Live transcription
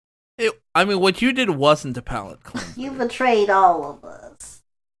I mean, what you did wasn't a palate cleanser. You betrayed all of us.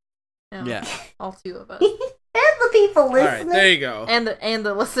 Yeah. All 2 of us. And the people listening. Alright, there you go. And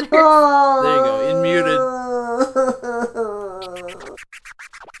the listeners. Oh. There you go, unmuted.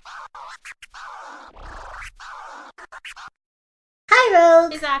 Hi,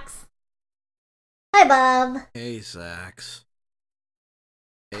 Rogue. Hey, Zax. Hi, Bob. Hey, Zax.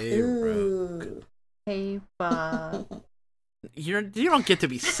 Hey, Rogue. Ooh. Hey, Bob. You don't get to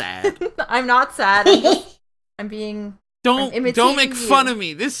be sad. I'm not sad. I'm being... Don't make fun of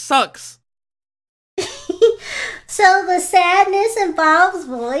me. This sucks. So the sadness in Bob's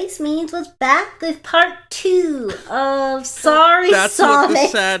voice means we're back with part 2 of Sorry That's Sonic. what the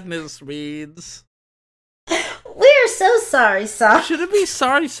sadness means. We're so sorry, Sonic. Should it be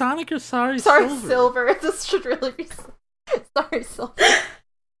Sorry Sonic or Sorry Silver. This should really be... Sorry, Silver.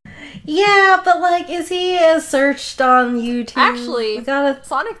 Yeah, but like, is he searched on YouTube? Actually, we gotta...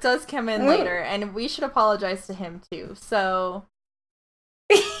 Sonic does come in later, and we should apologize to him too. So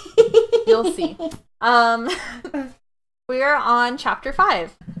you'll see. We are on chapter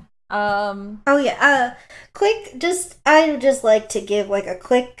 5. Oh yeah. I would just like to give like a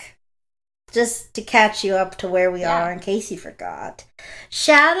quick, just to catch you up to where we are in case you forgot.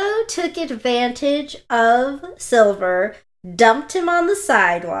 Shadow took advantage of Silver, dumped him on the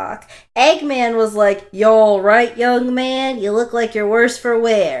sidewalk. Eggman was like, "You all right, young man? You look like you're worse for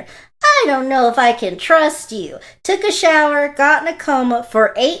wear. I don't know if I can trust you." Took a shower, got in a coma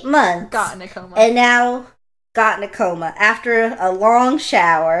for 8 months. Got in a coma. And now got in a coma after a long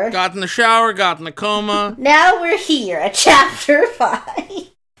shower. Got in the shower, got in a coma. Now we're here at chapter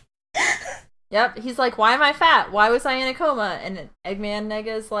 5. Yep, he's like, "Why am I fat? Why was I in a coma?" And Eggman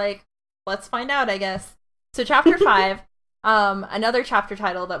Nega's like, "Let's find out, I guess." So chapter 5, another chapter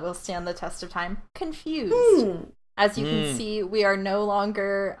title that will stand the test of time, Confused. As you can see, we are no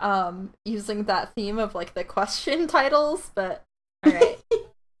longer using that theme of like the question titles, but alright.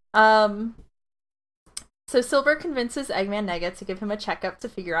 So Silver convinces Eggman Nega to give him a checkup to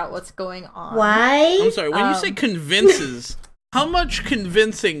figure out what's going on. Why? I'm sorry, when you say convinces, how much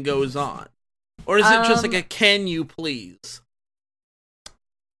convincing goes on? Or is it just like a "can you please"?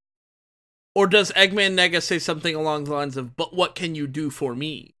 Or does Eggman Nega say something along the lines of, "but what can you do for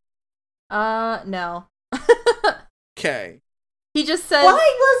me"? No. Okay. He just says...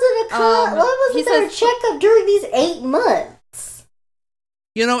 Why wasn't there a checkup during these 8 months?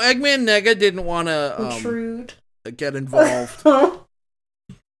 You know, Eggman Nega didn't want to Intrude. Get involved. So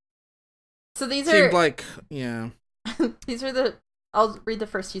these Seemed like, yeah. These are the... I'll read the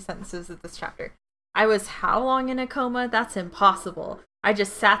first few sentences of this chapter. "I was how long in a coma? That's impossible. I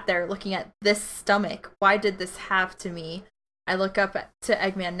just sat there looking at this stomach. Why did this have to me? I look up to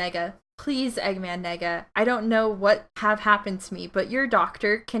Eggman Nega. Please, Eggman Nega. I don't know what have happened to me, but you're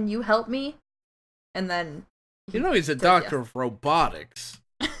doctor. Can you help me?" And then... You know he's a doctor of robotics.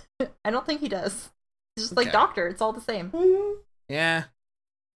 I don't think he does. He's just like doctor. It's all the same. Yeah.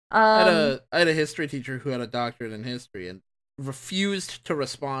 I had a history teacher who had a doctorate in history and refused to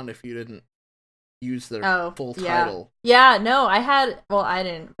respond if you didn't use their full title. Yeah, no, I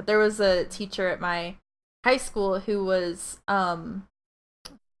didn't, but there was a teacher at my high school who was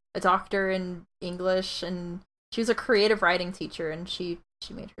a doctor in English, and she was a creative writing teacher, and she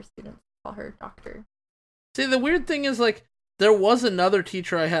made her students call her doctor. See, the weird thing is, like, there was another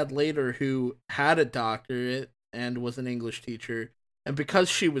teacher I had later who had a doctorate and was an English teacher, and because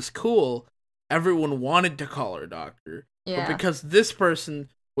she was cool, everyone wanted to call her doctor. Yeah. But because this person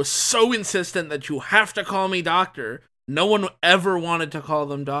was so insistent that you have to call me doctor, no one ever wanted to call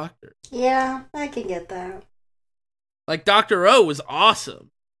them doctor. Yeah, I can get that. Like, Dr. O was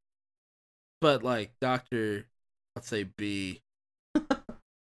awesome. But, like, Dr. let's say B.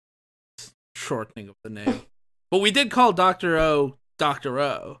 Shortening of the name. But we did call Dr. O Dr.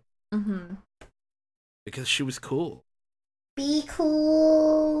 O. Mm-hmm. Because she was cool. Be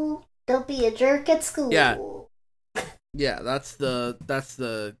cool. Don't be a jerk at school. Yeah, that's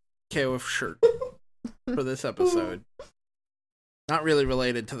the KOF shirt for this episode. Not really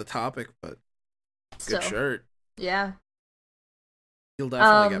related to the topic, but good shirt. Yeah. You'll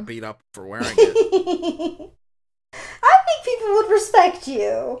definitely get beat up for wearing it. I think people would respect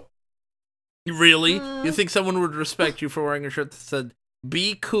you. Really? You think someone would respect you for wearing a shirt that said,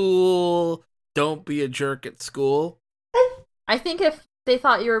 "Be cool, don't be a jerk at school"? I think if they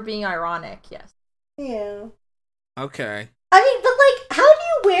thought you were being ironic, yes. Yeah. Okay. I mean, but like, how do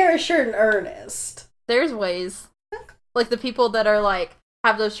you wear a shirt in earnest? There's ways. Like the people that are like,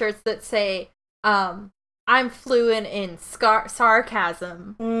 have those shirts that say, I'm fluent in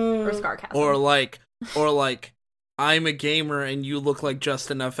sarcasm. Or sarcasm. Or like, I'm a gamer and you look like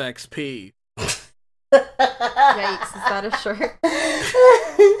just enough XP. Yikes, is that a shirt?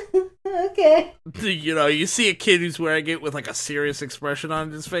 Okay. You know, you see a kid who's wearing it with like a serious expression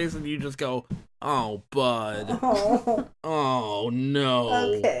on his face and you just go, oh, bud. Oh, Oh,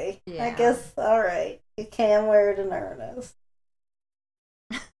 no. okay. Yeah. I guess, alright. You can wear it in earnest.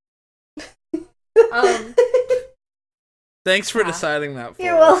 Thanks for Yeah. deciding that for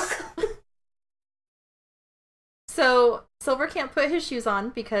You're us. welcome. So Silver can't put his shoes on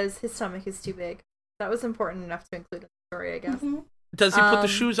because his stomach is too big. That was important enough to include in the story, I guess. Mhm. Does he put the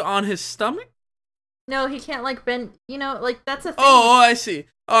shoes on his stomach? No, he can't like bend. You know, like that's a thing. Oh, I see.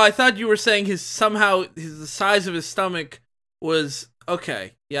 Oh, I thought you were saying the size of his stomach was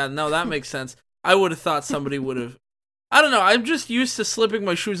okay. Yeah, no, that makes sense. I would have thought somebody would have. I don't know. I'm just used to slipping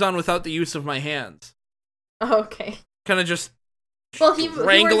my shoes on without the use of my hands. Oh, okay. Kind of just Well, he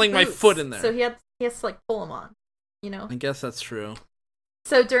wrangling wears my boots, foot in there. so he has to like pull them on. You know. I guess that's true.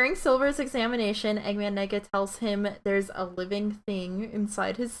 So during Silver's examination, Eggman Nega tells him there's a living thing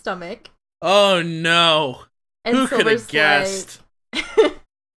inside his stomach. Oh no! And Who could have guessed?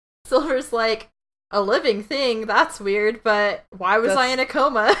 Silver's like, a living thing? That's weird, but why was I in a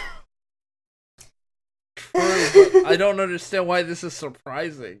coma? True, but I don't understand why this is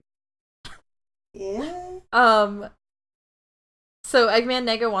surprising. Yeah. So Eggman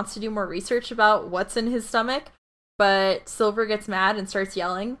Nega wants to do more research about what's in his stomach, but Silver gets mad and starts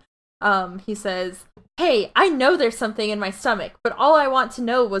yelling. He says, "Hey, I know there's something in my stomach, but all I want to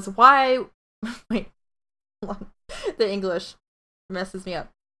know was why..." Wait, hold on. The English messes me up.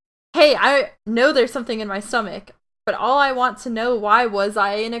 "Hey, I know there's something in my stomach, but all I want to know why was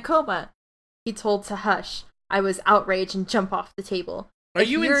I in a coma?" He told to hush. I was outraged and jump off the table. Are If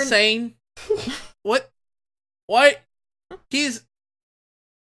you you're- insane? What? What? He's...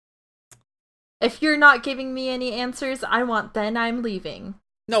 If you're not giving me any answers I want, then I'm leaving.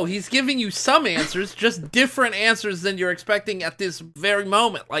 No, he's giving you some answers, just different answers than you're expecting at this very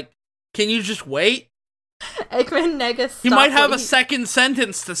moment. Like, can you just wait? Eggman Nega stopped. He might have what a second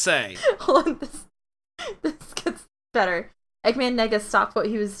sentence to say. Hold on, this gets better. Eggman Nega stopped what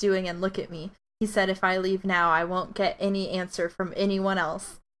he was doing and looked at me. He said if I leave now, I won't get any answer from anyone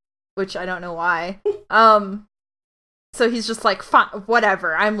else. Which I don't know why. So he's just like, fine,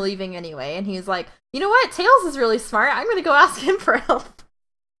 whatever, I'm leaving anyway. And he's like, you know what? Tails is really smart. I'm gonna go ask him for help.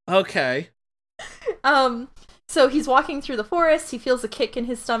 Okay. So he's walking through the forest. He feels a kick in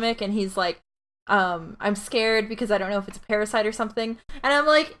his stomach, and he's like, I'm scared because I don't know if it's a parasite or something. And I'm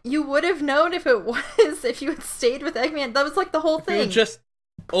like, you would have known if it was, if you had stayed with Eggman. That was like the whole If thing. you just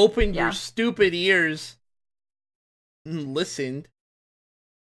opened Yeah. your stupid ears and listened,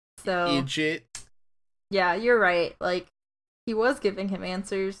 So idiot. yeah, you're right. Like, he was giving him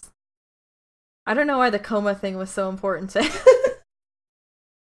answers. I don't know why the coma thing was so important to him.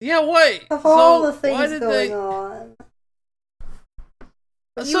 Yeah, what? Of all the why things did going on.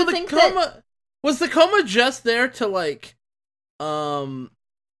 You So would the think coma was the coma just there to like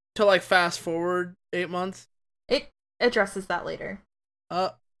fast forward 8 months? It addresses that later.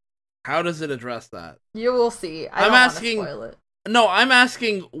 How does it address that? You will see. I I'm don't wanna asking- spoil it. No, I'm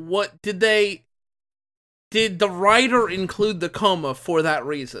asking what did the writer include the coma for that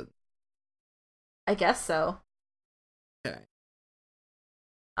reason? I guess so. Okay.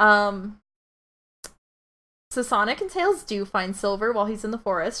 So Sonic and Tails do find Silver while he's in the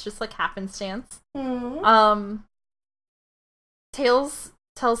forest, just like happenstance. Hmm. Tails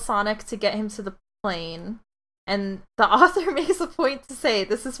tells Sonic to get him to the plane, and the author makes a point to say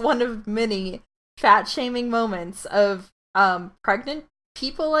this is one of many fat-shaming moments of pregnant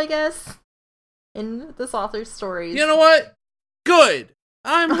people, I guess, in this author's stories. You know what? Good.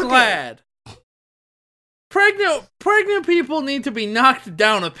 I'm Okay. glad. Pregnant people need to be knocked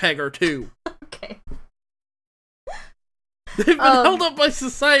down a peg or two. Okay. They've been Um, held up by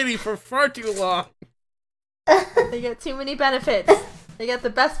society for far too long. They get too many benefits. They get the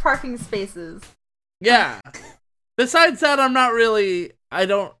best parking spaces. Yeah. Besides that, I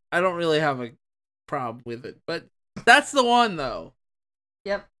don't really have a problem with it. But that's the one though.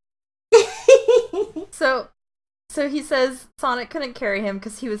 Yep. So he says Sonic couldn't carry him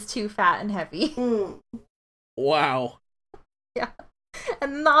because he was too fat and heavy. Hmm. Wow.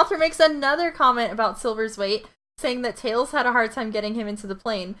 And then the author makes another comment about Silver's weight, saying that Tails had a hard time getting him into the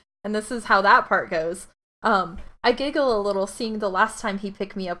plane, and this is how that part goes. I giggle a little seeing the last time he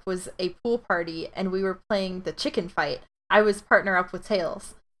picked me up was a pool party, and we were playing the chicken fight. I was partner up with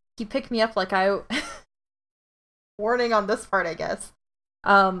Tails. He picked me up like I... Warning on this part, I guess.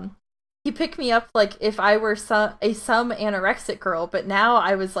 He picked me up like if I were some anorexic girl, but now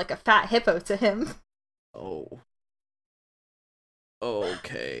I was like a fat hippo to him. Oh.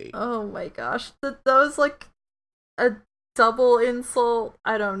 Okay. Oh my gosh. That was like a double insult.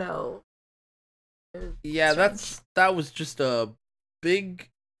 I don't know. Yeah, that was just a big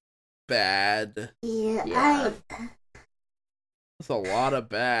bad. Yeah. That's a lot of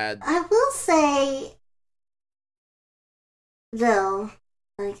bad. I will say, no,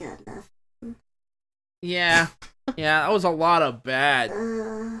 I got nothing. Yeah, that was a lot of bad.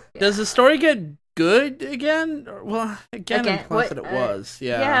 Does the story get good again? Well, again implies that it was.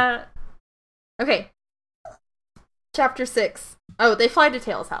 Yeah. Okay. Chapter 6. Oh, they fly to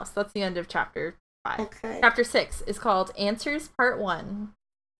Tails' house. That's the end of chapter 5. Okay. Chapter 6 is called Answers Part 1.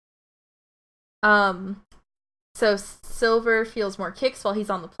 So Silver feels more kicks while he's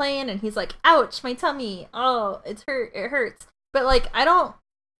on the plane, and he's like, ouch, my tummy. Oh, it hurts. But, like, I don't...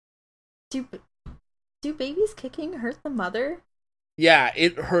 Do babies kicking hurt the mother? Yeah,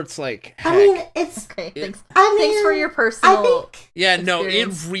 it hurts like heck. I mean, it's... Okay, thanks. I mean, thanks for your personal Yeah, experience. no,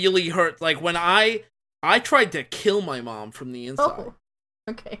 it really hurt. Like, when I tried to kill my mom from the inside. Oh,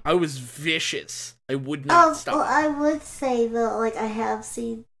 okay. I was vicious. I would not stop. Well, I would say, though, like, I have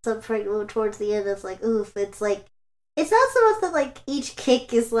seen some pregnant towards the end, it's like, oof, it's like... It's not so much that, like, each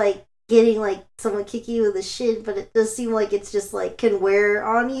kick is, like, getting, like, someone kicking you in the shin, but it does seem like it's just, like, can wear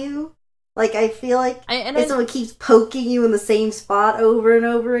on you. Like, I feel like if someone keeps poking you in the same spot over and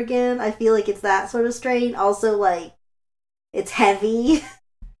over again, I feel like it's that sort of strain. Also, like, it's heavy,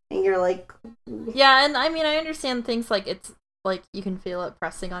 and you're like... Yeah, and I mean, I understand things like it's, like, you can feel it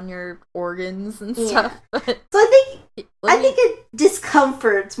pressing on your organs and stuff, but... So I think a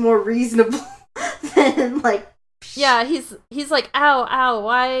discomfort's more reasonable than, like... Yeah, he's like, ow,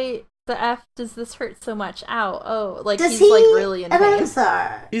 why the F does this hurt so much? Ow, oh, like, he's like really in pain. I'm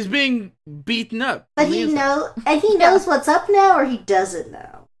sorry. He's being beaten up. But he knows what's up now, or he doesn't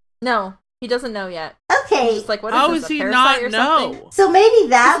know? No, he doesn't know yet. Okay. He's just like, what is How this, is a he parasite not or know? something? So maybe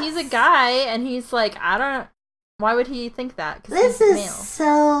that's... He's a guy, and he's like, I don't... Why would he think that? 'Cause this he's is male.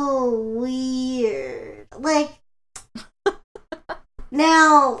 so weird. Like...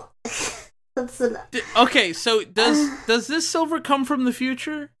 Now... Okay, so does this Silver come from the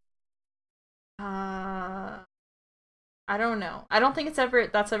future? I don't know. I don't think that's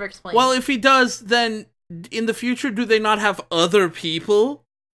ever explained. Well, if he does, then in the future, do they not have other people?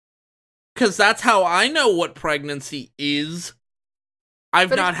 Because that's how I know what pregnancy is.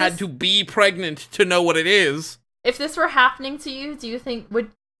 I've not had to be pregnant to know what it is. If this were happening to you, do you think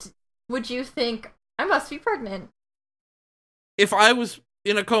would you think I must be pregnant? If I was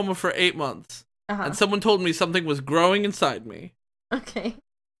in a coma for 8 months and someone told me something was growing inside me, okay,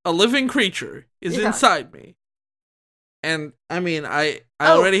 a living creature is inside me, and I mean, I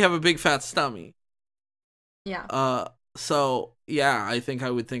already have a big fat stomach. Yeah. So yeah, I think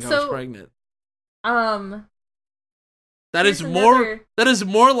I would think I was pregnant. That is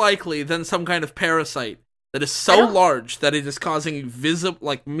more likely than some kind of parasite that is so large that it is causing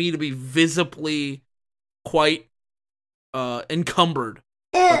me to be visibly quite encumbered.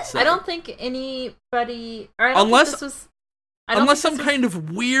 I don't think anybody, or I don't unless think this was, unless some kind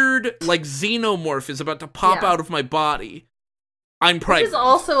of weird like xenomorph is about to pop out of my body, I'm pregnant. Which is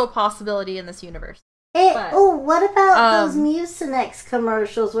also a possibility in this universe. What about those Mucinex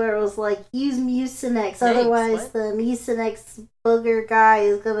commercials where it was like, use Mucinex, otherwise the Mucinex booger guy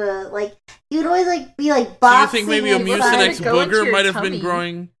is gonna, like, he would always, like, be, like, boxing. So you think maybe a Mucinex booger might have been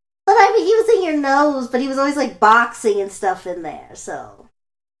growing? But, I mean, he was in your nose, but he was always, like, boxing and stuff in there, so.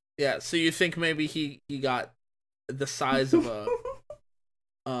 Yeah, so you think maybe he got the size of a,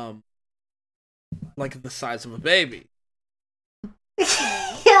 like the size of a baby. Yeah,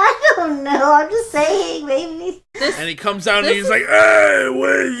 I don't know. I'm just saying, maybe. And he comes out and he's like, "Hey,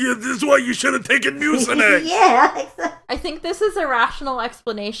 this is why you should have taken Mucinex." Yeah, exactly. I think this is a rational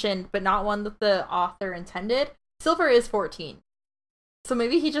explanation, but not one that the author intended. Silver is 14, so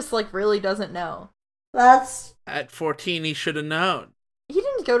maybe he just like really doesn't know. At 14, he should have known. He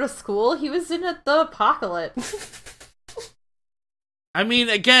didn't go to school. He was in the apocalypse. I mean,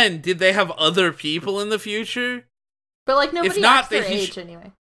 again, did they have other people in the future? But like nobody acts their age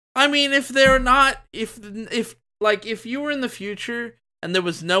anyway. I mean, if they're not, if you were in the future and there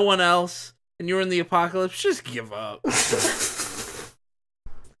was no one else and you were in the apocalypse, just give up. Just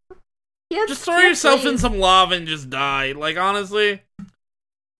throw yourself in some lava and just die. Like, honestly,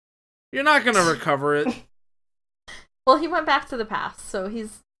 you're not gonna recover it. Well, he went back to the past, so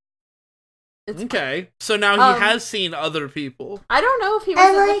he's... Okay, so now he has seen other people. I don't know if he was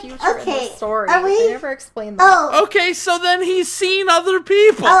in the future in the story. They never explained that. Oh. Okay, so then he's seen other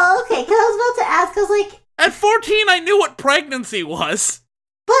people. Oh, okay, because I was about to ask, because, like... At 14, I knew what pregnancy was.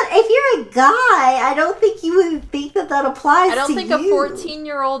 But if you're a guy, I don't think you would think that applies to you. I don't think a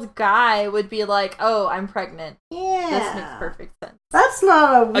 14-year-old guy would be like, oh, I'm pregnant. Yeah. This makes perfect sense. That's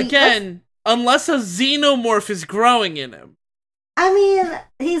not a... Again, unless a xenomorph is growing in him. I mean,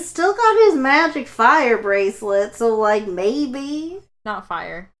 he's still got his magic fire bracelet, so, like, maybe... Not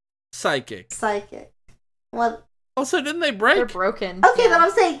fire. Psychic. What? Also, didn't they break? They're broken. Okay, but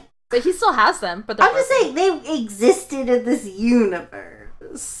I'm saying... But he still has them, but they're I'm just saying, they existed in this universe.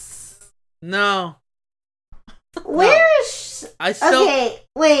 No. Where is... I still... Okay,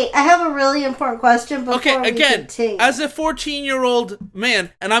 wait, I have a really important question before Okay, we again, continue. as a 14-year-old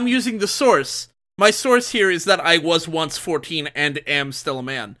man, and I'm using the source. My source here is that I was once 14 and am still a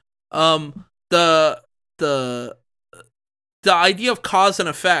man. The idea of cause and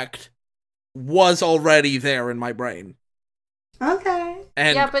effect was already there in my brain. Okay.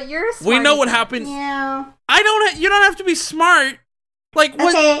 And yeah, but you're smart. we know what happens. Yeah. You don't have to be smart. Like,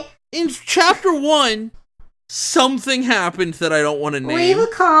 what? Okay. In chapter 1, something happened that I don't want to name. Leave a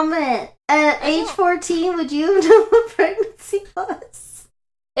comment. At age 14, would you know what pregnancy was?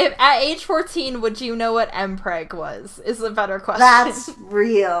 If at age 14, would you know what MPreg was? Is a better question. That's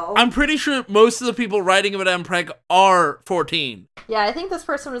real. I'm pretty sure most of the people writing about MPreg are 14. Yeah, I think this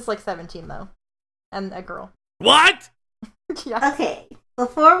person was like 17 though, and a girl. What? Yeah. Okay,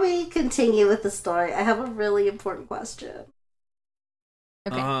 before we continue with the story, I have a really important question.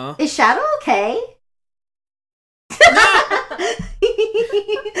 Okay. Is Shadow okay?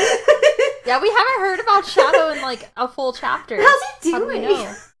 Yeah, we haven't heard about Shadow in like a full chapter. How's he How do we doing?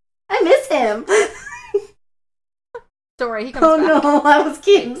 know? I miss him. Don't worry, he comes Oh back. no, I was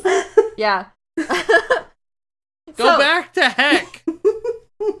kidding. Yeah. Go back to heck.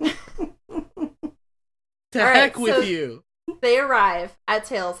 To All heck right, with so- you. They arrive at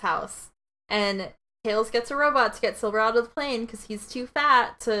Tails' house, and Tails gets a robot to get Silver out of the plane because he's too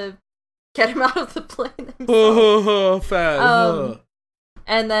fat to get him out of the plane himself. Fat.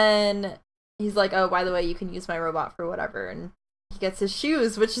 And then he's like, oh, by the way, you can use my robot for whatever. And he gets his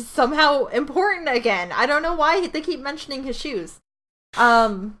shoes, which is somehow important again. I don't know why they keep mentioning his shoes.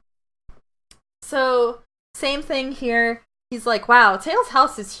 So, same thing here. He's like, wow, Tails'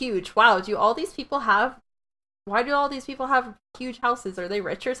 house is huge. Wow, why do all these people have huge houses? Are they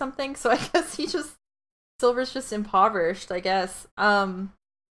rich or something? So I guess Silver's just impoverished, I guess.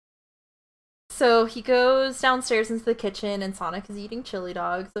 So he goes downstairs into the kitchen, and Sonic is eating chili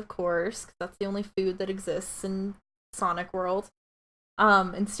dogs, of course, because that's the only food that exists in Sonic World,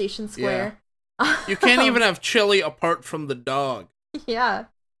 in Station Square. Yeah. You can't even have chili apart from the dog. Yeah.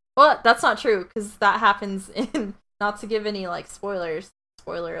 Well, that's not true, because that happens in, not to give any, like, spoilers,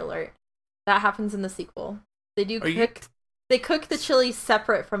 spoiler alert, that happens in the sequel. They they cook the chili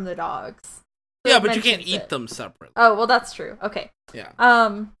separate from the dogs. So yeah, it but you can't mentions eat it. them separate. Oh, well, that's true. Okay. Yeah.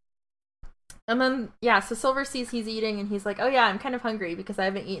 And then, yeah, so Silver sees he's eating, and he's like, oh yeah, I'm kind of hungry because I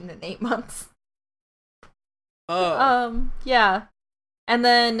haven't eaten in 8 months. Oh. Yeah. And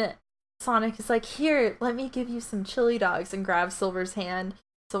then Sonic is like, here, let me give you some chili dogs, and grabs Silver's hand.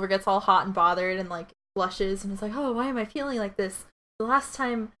 Silver gets all hot and bothered and, like, blushes, and is like, oh, why am I feeling like this? The last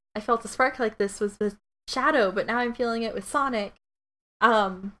time I felt a spark like this was with Shadow, but now I'm feeling it with Sonic.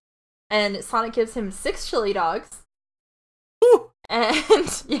 And Sonic gives him 6 chili dogs. Ooh.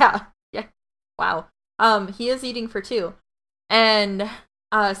 And, yeah. Wow. He is eating for 2. And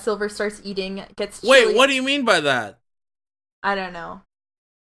Silver starts eating, gets chili. Wait, what do you mean by that? I don't know.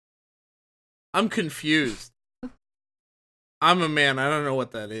 I'm confused. I'm a man. I don't know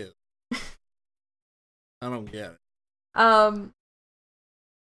what that is. I don't get it.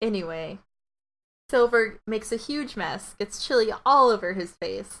 Anyway, Silver makes a huge mess, gets chili all over his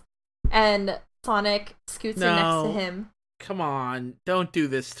face, and Sonic scoots in next to him. Come on, don't do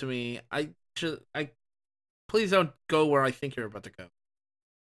this to me. Please don't go where I think you're about to go.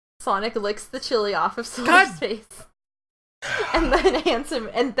 Sonic licks the chili off of Silver's face, and then hands him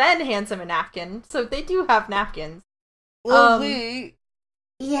a napkin. So they do have napkins. Lovely.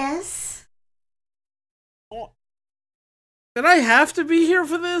 Yes? Did I have to be here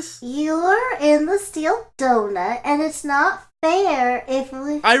for this? You're in the steel donut, and it's not fair if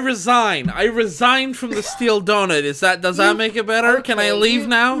we... I resign. I resigned from the steel donut. Does that make it better? Okay, Can I leave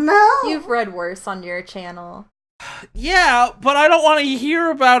now? No! You've read worse on your channel. Yeah, but I don't want to hear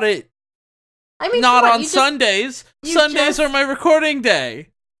about it. I mean, not come on Sundays. Sundays are my recording day.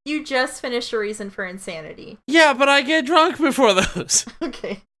 You just finished A Reason for Insanity. Yeah, but I get drunk before those.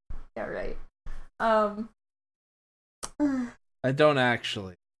 Okay. Yeah, right. I don't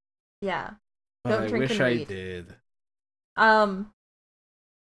actually. Yeah. But Don't I drink wish and I read. did.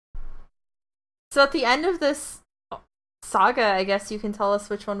 So at the end of this Saga, I guess you can tell us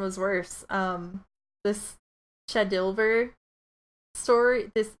which one was worse. This Shadilver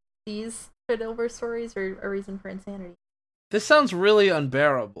story, these Shadilver stories, or A Reason for Insanity. This sounds really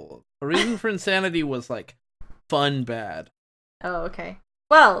unbearable. A Reason for Insanity was like fun bad. Oh, okay.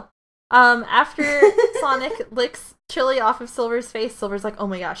 Well, after Sonic licks chili off of Silver's face, Silver's like, "Oh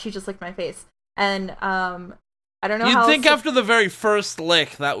my gosh, she just licked my face." And I don't know. You'd how think else after the very first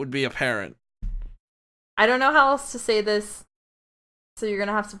lick that would be apparent. I don't know how else to say this, so you're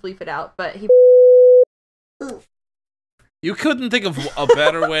gonna have to bleep it out. But he. You couldn't think of a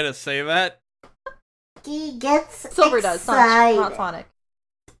better way to say that? He gets Silver excited. does, not Sonic.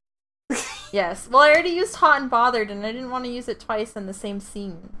 Yes. Well, I already used hot and bothered, and I didn't want to use it twice in the same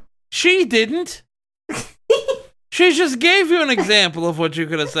scene. She didn't. She just gave you an example of what you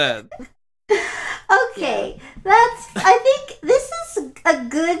could have said. Okay, I think this is a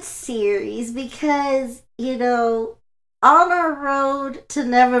good series because, you know, on our road to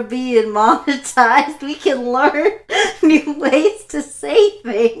never being monetized, we can learn new ways to say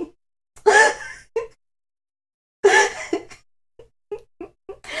things.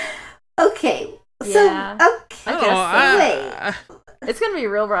 Okay, so, Yeah. okay, I guess so wait. It's gonna be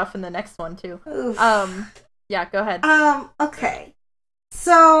real rough in the next one too. Oof. Yeah, go ahead. Okay.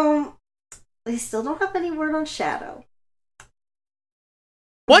 So, we still don't have any word on Shadow.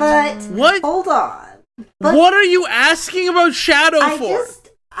 What? But, What? hold on. But What are you asking about Shadow for?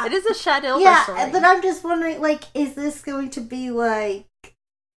 It is a Shadilver Yeah, story. but I'm just wondering, like, is this going to be like,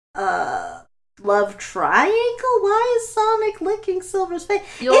 love triangle? Why is Sonic licking Silver's face?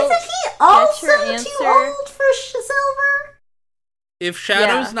 You'll Isn't he also your too answer. old for Silver? If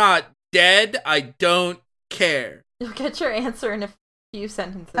Shadow's Yeah. not dead, I don't care. You'll get your answer in a few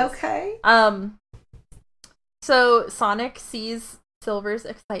sentences. Okay. So Sonic sees Silver's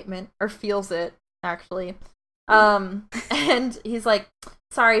excitement, or feels it, actually. And he's like,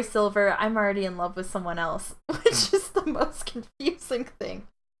 "Sorry, Silver, I'm already in love with someone else," which is the most confusing thing.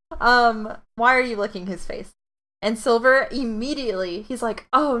 Why are you licking his face? And Silver immediately, he's like,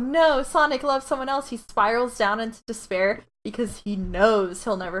 "Oh no, Sonic loves someone else." He spirals down into despair because he knows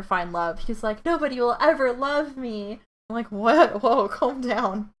he'll never find love. He's like, "Nobody will ever love me." I'm like, "What? Whoa, calm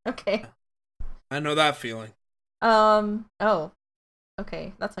down." Okay. I know that feeling. Oh.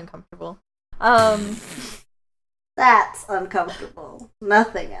 Okay, that's uncomfortable. That's uncomfortable.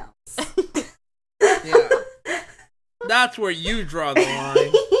 Nothing else. Yeah. That's where you draw the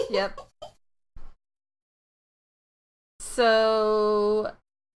line. Yep. So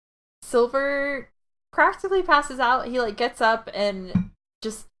Silver practically passes out. He like gets up and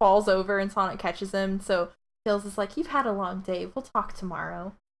just falls over, and Sonic catches him. So Tails is like, "You've had a long day. We'll talk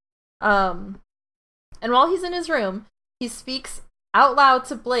tomorrow." And while he's in his room, he speaks out loud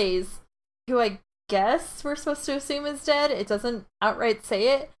to Blaze, who I guess we're supposed to assume is dead. It doesn't outright say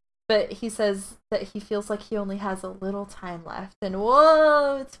it, but he says that he feels like he only has a little time left. And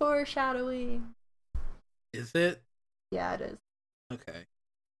whoa, it's foreshadowing. Is it? Yeah, it is. Okay.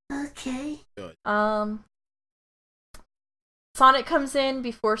 Okay. Good. Sonic comes in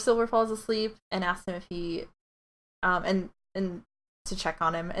before Silver falls asleep and asks him if he and to check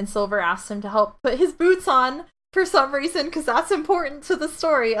on him, and Silver asks him to help put his boots on for some reason, because that's important to the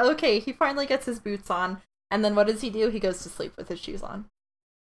story. Okay, he finally gets his boots on, and then what does he do? He goes to sleep with his shoes on.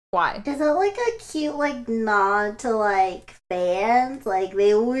 Why? Is that like a cute, like, nod to, like, fans? Like,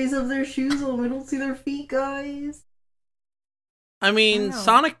 they always have their shoes on, we don't see their feet, guys. I mean, know.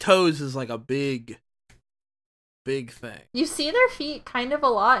 Sonic Toes is like a big thing. You see their feet kind of a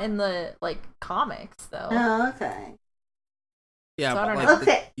lot in the, like, comics, though. Oh, okay. Yeah, So I but don't like know.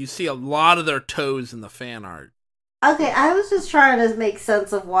 Okay. you see a lot of their toes in the fan art. Okay, I was just trying to make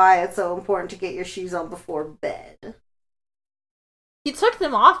sense of why it's so important to get your shoes on before bed. He took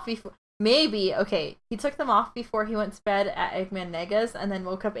them off before. Maybe, okay, he took them off before he went to bed at Eggman Negas and then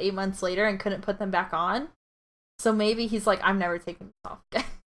woke up 8 months later and couldn't put them back on. So maybe he's like, "I'm never taking this off again."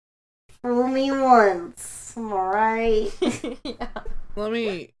 Fool me once, alright? Yeah. Let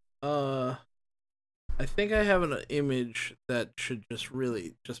me I think I have an image that should just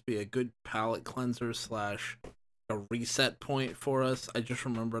be a good palate cleanser / a reset point for us. I just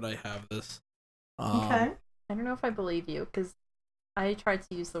remembered I have this. Okay. I don't know if I believe you, because I tried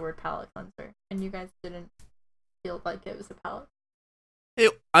to use the word palate cleanser, and you guys didn't feel like it was a palate.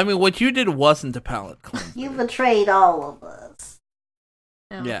 I mean, what you did wasn't a palate cleanser. You betrayed all of us.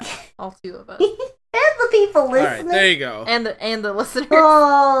 No, Yeah. all 2 of us. And the people All right, listening. there you go. and the listeners.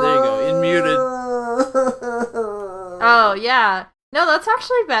 Oh. There you go, unmuted. Oh, yeah. No, that's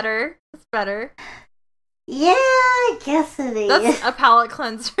actually better. That's better. Yeah, I guess it is. That's a palate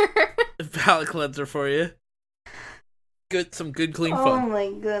cleanser. Palate cleanser for you. some good clean Oh fun.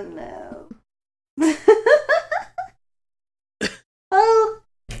 my goodness. Oh,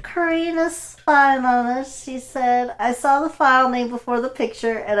 Karina's spying on us. She said, I saw the file name before the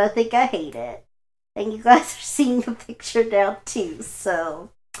picture and I think I hate it. And you guys are seeing the picture now too, so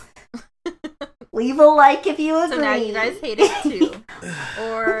leave a like if you agree. So now you guys hate it too.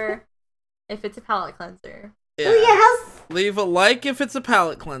 Or if it's a palate cleanser. Yeah. Oh, yeah, Leave a like if it's a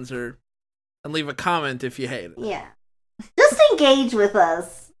palate cleanser, and leave a comment if you hate it. yeah. Just engage with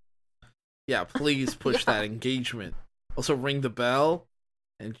us. Yeah, please push that engagement. Also, ring the bell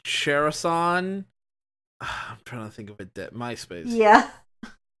and share us on. I'm trying to think of it. MySpace. Yeah.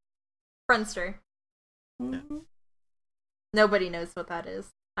 Friendster. Mm-hmm. Nobody knows what that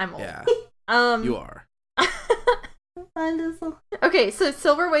is. I'm old. Yeah, Um, you are. Okay, so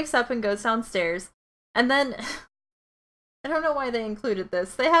Silver wakes up and goes downstairs, and then I don't know why they included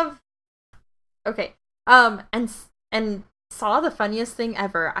this. They have and saw the funniest thing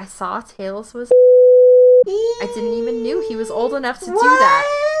ever. I saw Tails was. I didn't even knew he was old enough to do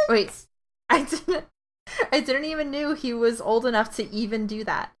that. Wait, I didn't even knew he was old enough to even do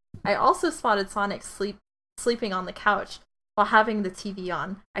that. I also spotted Sonic sleeping on the couch while having the TV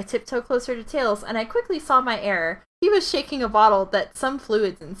on. I tiptoed closer to Tails, and I quickly saw my error. He was shaking a bottle that some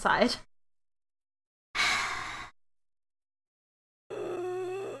fluids inside.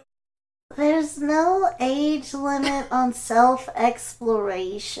 There's no age limit on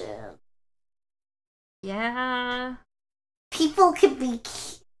self-exploration. Yeah. People can be...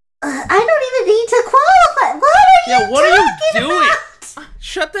 I don't even need to qualify. What are you talking doing? about?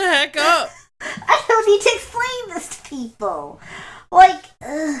 Shut the heck up! I don't need to explain this to people. Like,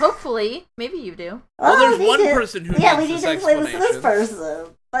 Hopefully, maybe you do. Well, there's we one need to- person who yeah, we needs need this to explain this to this explanation.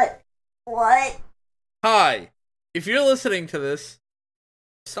 person. But what? Hi, if you're listening to this,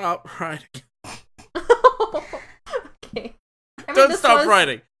 stop writing. Okay. I mean, Don't this stop was,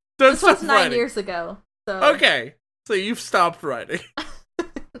 writing. Don't This stop was 9 writing. years ago. So Okay, so you've stopped writing.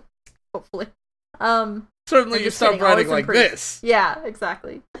 hopefully. Certainly I'm you just stopped kidding, I'll writing like improve. this. Yeah,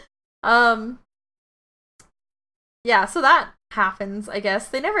 exactly. Yeah, so that happens, I guess.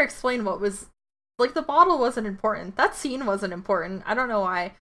 They never explain what was... Like, the bottle wasn't important. That scene wasn't important. I don't know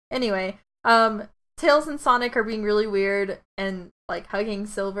why. Anyway, Tails and Sonic are being really weird and, like, hugging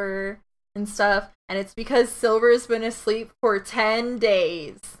Silver and stuff. And it's because Silver's been asleep for 10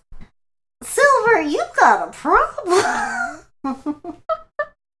 days. Silver, you got a problem.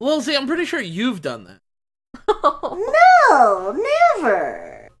 Lilsey, I'm pretty sure you've done that. No,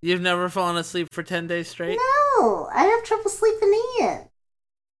 never. You've never fallen asleep for 10 days straight? No, I have trouble sleeping in.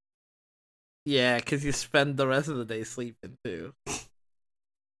 Yeah, because you spend the rest of the day sleeping, too.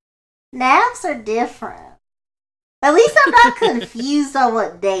 Naps are different. At least I'm not confused on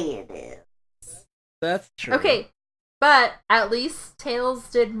what day it is. That's true. Okay, but at least Tails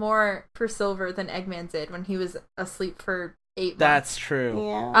did more for Silver than Eggman did when he was asleep for 8 months. That's true.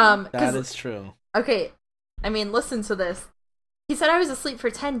 Yeah. That is true. Okay, I mean, listen to this. He said I was asleep for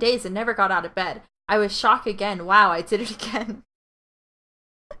 10 days and never got out of bed. I was shocked again. Wow, I did it again.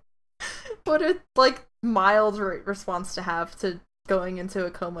 What a, like, mild response to have to going into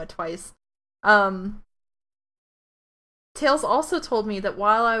a coma twice. Tails also told me that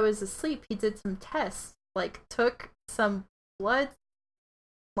while I was asleep, he did some tests. Like, took some blood...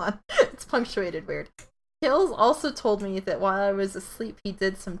 It's punctuated weird. Tails also told me that while I was asleep, he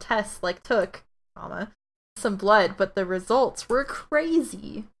did some tests, like took, some blood, but the results were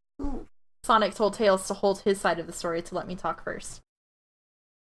crazy. Ooh. Sonic told Tails to hold his side of the story to let me talk first.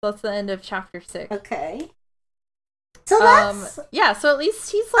 So that's the end of chapter 6. Okay. So that's... Yeah, so at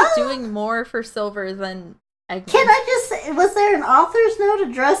least he's, like, doing more for Silver than Eggman. Can I just... Was there an author's note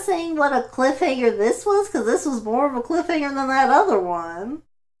addressing what a cliffhanger this was? Because this was more of a cliffhanger than that other one.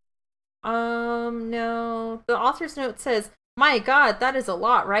 No. The author's note says, my god, that is a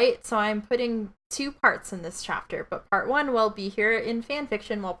lot, right? So I'm putting 2 parts in this chapter, but part 1 will be here in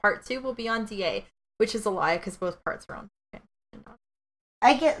fanfiction, while part 2 will be on DA, which is a lie, because both parts are on fanfiction.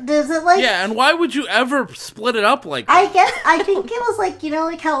 I get... Does it, like... Yeah, and why would you ever split it up like that? I think it was like, you know,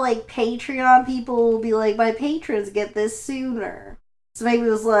 like how, like, Patreon people will be like, my patrons get this sooner. So maybe it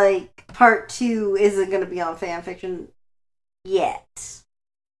was like, part 2 isn't going to be on fanfiction yet.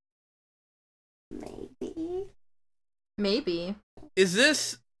 Maybe. Is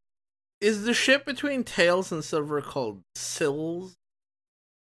the ship between Tails and Silver called Sills?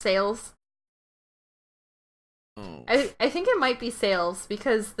 Sales. Oh, I think it might be Sales,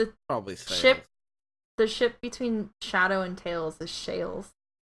 because the probably Sails. ship between Shadow and Tails is Shales.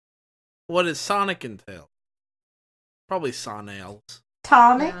 What is Sonic and Tails? Probably Sonails.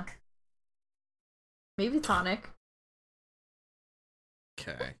 Tonic? Yeah. Maybe Tonic.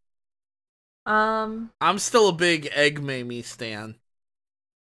 Okay. Um, I'm still a big Egg Mamie stan.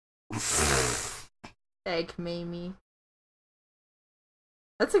 Egg Mamie.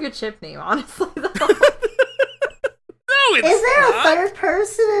 That's a good ship name, honestly. No, it's Is there not. a third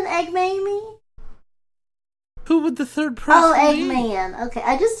person in Egg Mamie? Who would the third person Oh, be? Eggman. Okay,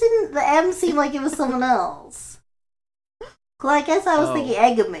 I just didn't. The M seemed like it was someone else. Well, I guess I was thinking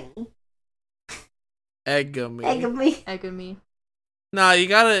Eggamy. Eggamy. Eggamy. Eggamy. Nah, you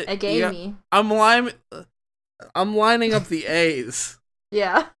gotta. Eggamy. I'm lining up the A's,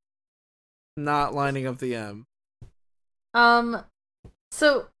 Yeah. not lining up the M.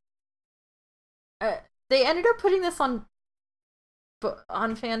 So they ended up putting this on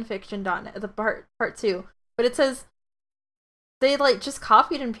fanfiction.net, the part 2, but it says they like just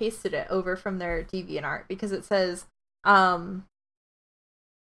copied and pasted it over from their DeviantArt because it says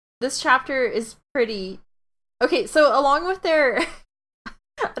this chapter is pretty okay. So along with their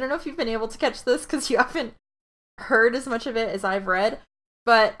I don't know if you've been able to catch this because you haven't heard as much of it as I've read,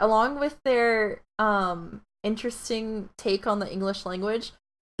 but along with their interesting take on the English language,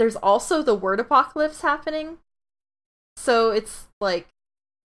 there's also the word apocalypse happening. So it's like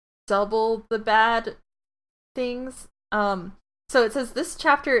double the bad things. So it says this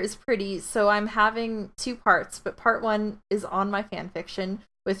chapter is pretty, so I'm having 2 parts, but part 1 is on my fanfiction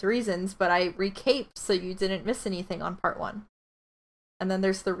with reasons, but I recaped so you didn't miss anything on part 1. And then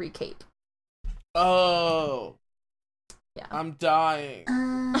there's the recape. Oh. Yeah. I'm dying.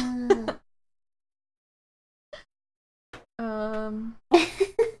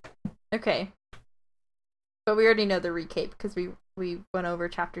 Okay. But we already know the recape because we went over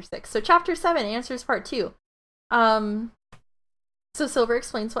chapter 6. So chapter 7 answers part 2. So Silver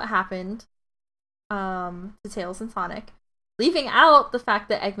explains what happened to Tails and Sonic, leaving out the fact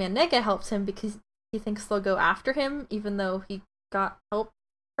that Eggman Nega helped him because he thinks they'll go after him even though he got help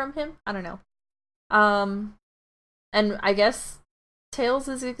from him. I don't know. And I guess Tails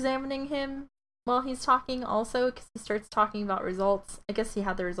is examining him while he's talking also because he starts talking about results. I guess he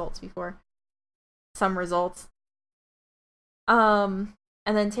had the results before. Some results. And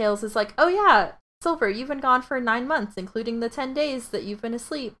then Tails is like, oh yeah, Silver, you've been gone for 9 months, including the 10 days that you've been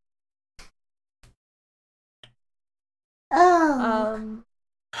asleep. Oh.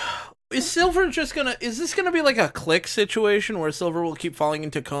 Is this gonna be like a Click situation where Silver will keep falling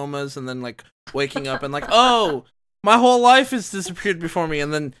into comas and then like waking up and like, oh, my whole life has disappeared before me,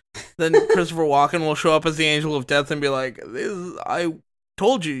 and then Christopher Walken will show up as the Angel of Death and be like, I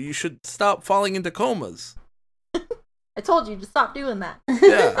told you should stop falling into comas. I told you to stop doing that.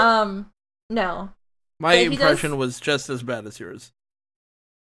 Yeah. No. My impression was just as bad as yours.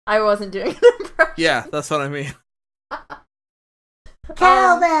 I wasn't doing an impression. Yeah, that's what I mean.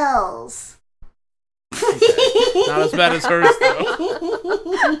 Cowbells. Not as bad as hers, though.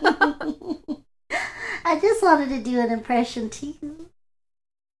 I just wanted to do an impression too.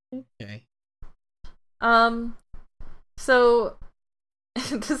 Okay. So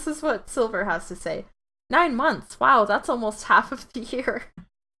this is what Silver has to say. 9 months. Wow, that's almost half of the year.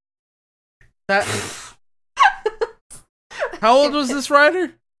 That. How old was this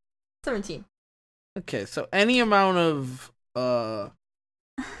writer? 17. Okay, so any amount of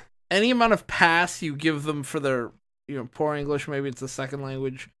pass you give them for their poor English, maybe it's a second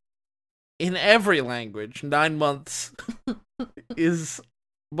language. In every language, 9 months is,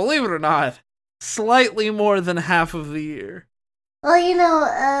 believe it or not, slightly more than half of the year.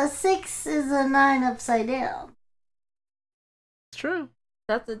 Well, 6 is a 9 upside down. It's true.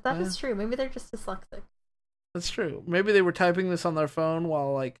 That is true. Maybe they're just dyslexic. That's true. Maybe they were typing this on their phone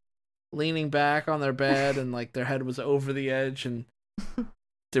while like leaning back on their bed and like their head was over the edge and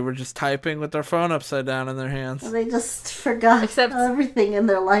they were just typing with their phone upside down in their hands. They just forgot everything in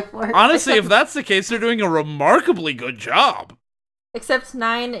their life work. Honestly, if that's the case, they're doing a remarkably good job. Except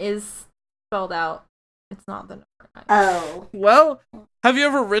 9 is spelled out. It's not the number 9. Oh. Well, have you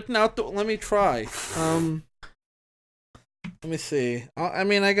ever written out the... Let me try. Let me see. I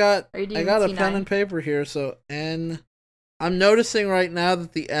got a T9? pen and paper here, so N... I'm noticing right now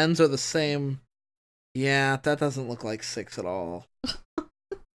that the N's are the same. Yeah, that doesn't look like 6 at all.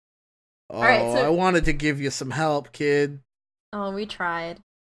 Alright, so... I wanted to give you some help, kid. Oh, we tried.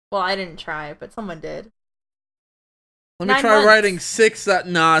 Well, I didn't try, but someone did. Let me try writing 6.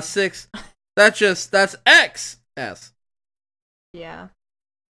 6. That's X. S. Yeah.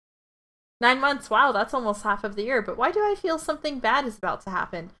 9 months, wow, that's almost half of the year, but why do I feel something bad is about to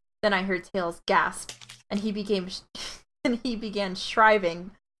happen? Then I heard Tails gasp, and he began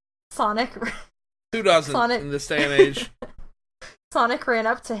shriving. Sonic... Who doesn't in this day and age? Sonic ran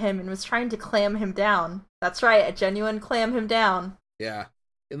up to him and was trying to clam him down. That's right, a genuine clam him down. Yeah.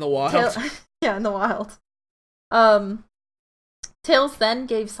 In the wild. Yeah, in the wild. Tails then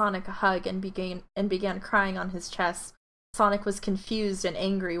gave Sonic a hug and began crying on his chest. Sonic was confused and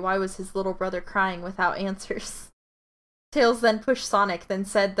angry. Why was his little brother crying without answers? Tails then pushed Sonic, then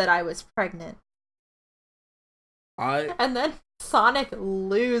said that I was pregnant. And then Sonic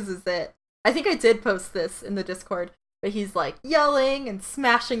loses it. I think I did post this in the Discord, but he's like yelling and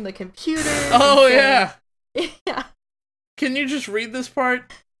smashing the computer. Oh, yeah. Yeah. Can you just read this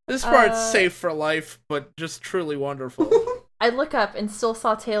part? This part's safe for life, but just truly wonderful. I look up and still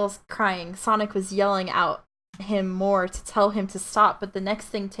saw Tails crying. Sonic was yelling out him more to tell him to stop, but the next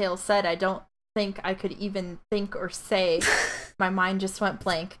thing Tails said, I don't think I could even think or say. My mind just went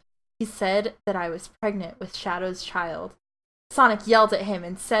blank. He said that I was pregnant with Shadow's child. Sonic yelled at him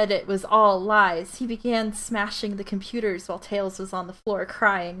and said it was all lies. He began smashing the computers while Tails was on the floor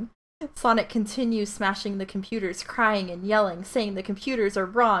crying. Sonic continued smashing the computers, crying and yelling, saying the computers are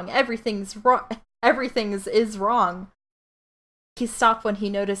wrong. Everything's wrong. Everything is wrong. He stopped when he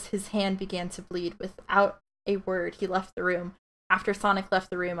noticed his hand began to bleed. Without a word, he left the room. After Sonic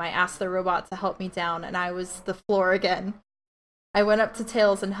left the room, I asked the robot to help me down, and I was the floor again. I went up to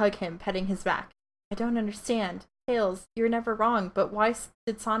Tails and hugged him, petting his back. I don't understand. Tails, you're never wrong, but why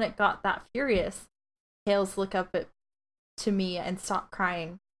did Sonic got that furious? Tails looked up to me and stopped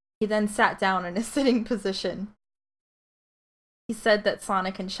crying. He then sat down in a sitting position. He said that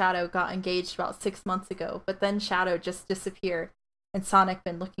Sonic and Shadow got engaged about 6 months ago, but then Shadow just disappeared, and Sonic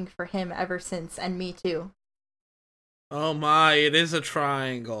been looking for him ever since, and me too. Oh my, it is a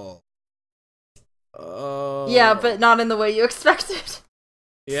triangle. Oh. Yeah, but not in the way you expected.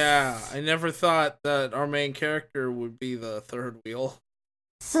 Yeah, I never thought that our main character would be the third wheel.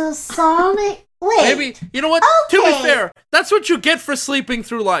 So Sonic... Wait. Maybe, you know what? Okay. To be fair, that's what you get for sleeping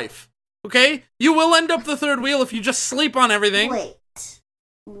through life. Okay? You will end up the third wheel if you just sleep on everything.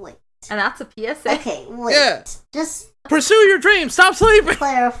 Wait. And that's a PSA. Okay, wait. Yeah. Just pursue your dreams. Stop sleeping.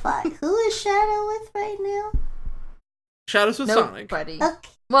 clarify. Who is Shadow with right now? Shadow's with Sonic. Nobody. Okay.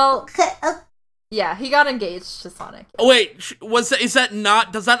 Well, Okay. yeah, he got engaged to Sonic. Oh, wait, does that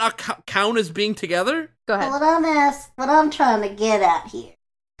not count as being together? Go ahead. What I'm trying to get at here.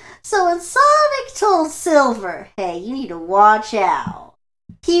 So when Sonic told Silver, hey, you need to watch out,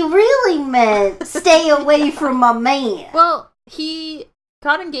 he really meant stay away from my man. Well, he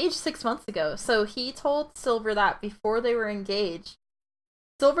got engaged 6 months ago, so he told Silver that before they were engaged.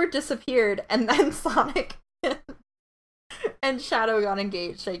 Silver disappeared, and then Sonic and Shadow got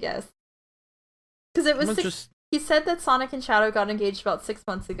engaged, I guess. Because it was he said that Sonic and Shadow got engaged about 6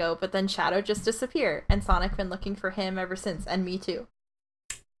 months ago, but then Shadow just disappeared, and Sonic been looking for him ever since, and me too.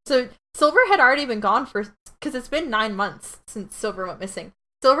 So Silver had already been gone because it's been 9 months since Silver went missing.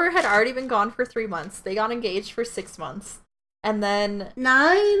 Silver had already been gone for 3 months. They got engaged for 6 months. And then...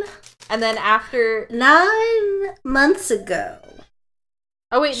 9? And then after... 9 months ago.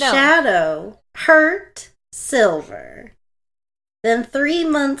 Oh, wait, no. Shadow hurt Silver. Then 3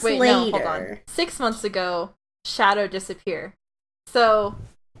 months later... No, hold on. 6 months ago, Shadow disappeared. So,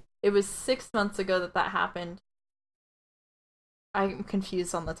 it was 6 months ago that happened. I'm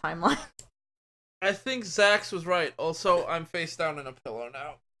confused on the timeline. I think Zax was right. Also, I'm face down in a pillow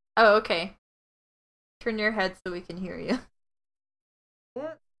now. Oh, okay. Turn your head so we can hear you.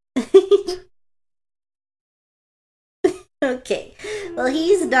 What? Okay. Well,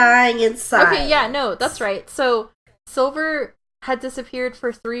 he's dying inside. Okay, yeah, no, that's right. So, Silver had disappeared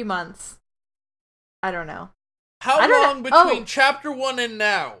for 3 months. I don't know. How long between chapter 1 and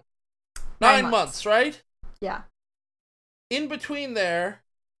now? 9 months, right? Yeah. In between there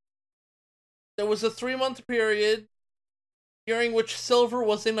was a 3-month period during which Silver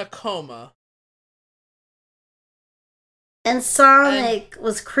was in a coma. And Sonic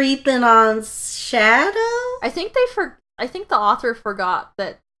was creeping on Shadow? I think the author forgot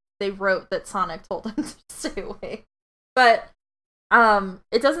that they wrote that Sonic told him to stay away. But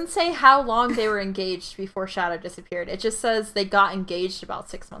it doesn't say how long they were engaged before Shadow disappeared. It just says they got engaged about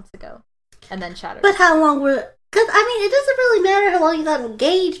 6 months ago. And then Shadow But how long were... Because, I mean, it doesn't really matter how long you got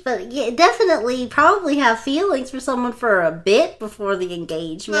engaged, but you definitely probably have feelings for someone for a bit before the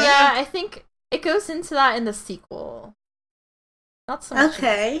engagement. Yeah, I think it goes into that in the sequel. Not so much.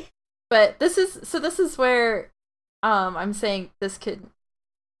 Okay. But this is where I'm saying this could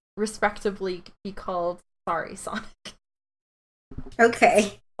respectably be called Sorry, Sonic.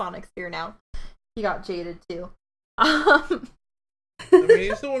 Okay. Sonic's here now. He got jaded too. I mean,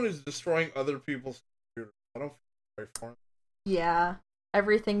 he's the one who's destroying other people's computers. I don't feel sorry for him. Yeah,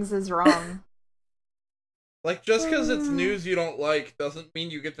 everything's is wrong. Like, just because it's news you don't like doesn't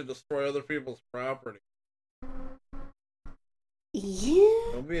mean you get to destroy other people's property.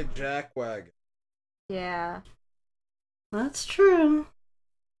 Yeah, Don't be a jackwagon. Yeah. that's true.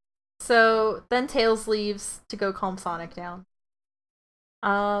 So then Tails leaves to go calm Sonic down.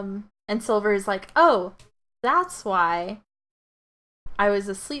 And Silver is like, oh, that's why I was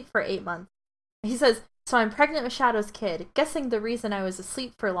asleep for 8 months. He says, so I'm pregnant with Shadow's kid, guessing the reason I was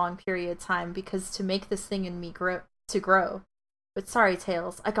asleep for a long period of time because to make this thing in me grow. But sorry,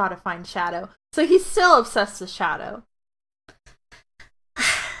 Tails, I gotta find Shadow. So he's still obsessed with Shadow.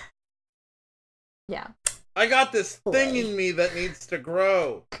 Yeah. I got this thing Boy. in me that needs to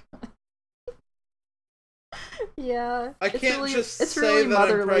grow. Yeah. I can't just it's say really that I'm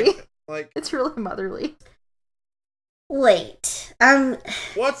motherly. pregnant. Like, It's really motherly. Wait,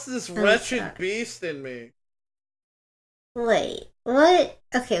 what's this I'm wretched sorry. beast in me? wait, what?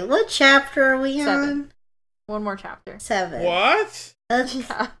 Okay, what chapter are we 7. on? One more chapter. 7. What? Okay.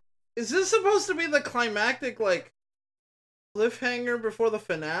 Yeah. Is this supposed to be the climactic, like, cliffhanger before the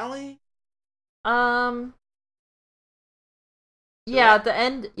finale? Yeah, the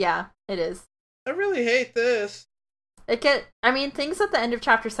end. Yeah, it is. I really hate this. I mean, things at the end of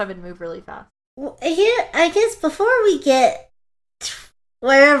chapter 7 move really fast. Well, here, I guess before we get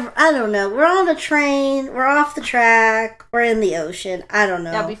wherever, I don't know, we're on a train, we're off the track, we're in the ocean, I don't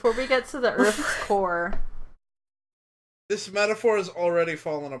know. Yeah, before we get to the Earth's core. This metaphor is already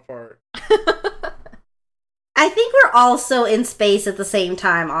falling apart. I think we're also in space at the same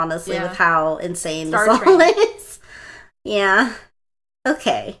time, honestly, Yeah. with how insane Star this all Trek. is. Yeah.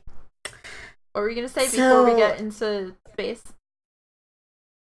 Okay. What were you gonna say before we So- get into space?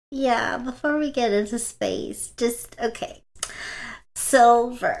 Yeah, before we get into space, okay.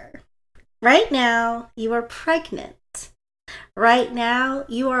 Silver, right now you are pregnant. Right now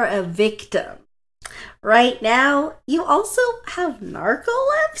you are a victim. Right now you also have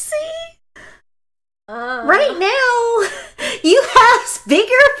narcolepsy. Right now you have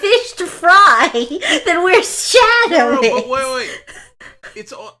bigger fish to fry than where Shadow No, is. but wait.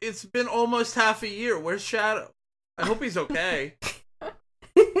 It's been almost half a year. Where's Shadow? I hope he's okay.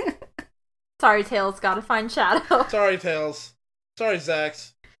 Sorry, Tails, gotta find Shadow. Sorry, Tails. Sorry,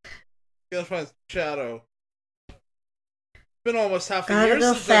 Zax. Gotta find Shadow. It's been almost half a Gotta year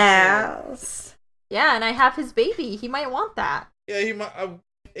go since I've seen him. fast. Yeah, and I have his baby. He might want that. Yeah, he might.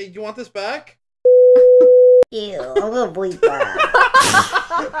 Hey, you want this back? Ew, I'm gonna bleep that.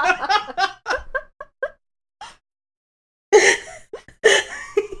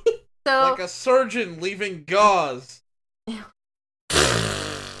 So, Like a surgeon leaving gauze. Ew,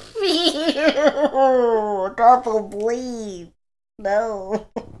 double bleep. No.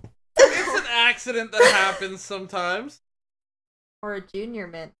 It's an accident that happens sometimes. or a junior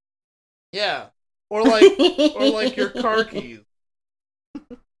mint. Yeah. Or like your car keys.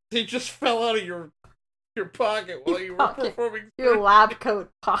 They just fell out of your pocket while you were Pocket. performing. Your lab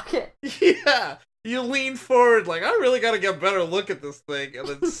coat pocket. Yeah. You lean forward like, I really gotta get a better look at this thing, and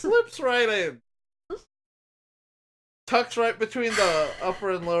then slips right in. Tucks right between the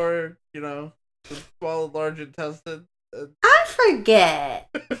upper and lower, the small and large intestine. I forget.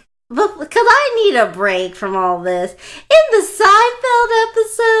 But because I need a break from all this. In the Seinfeld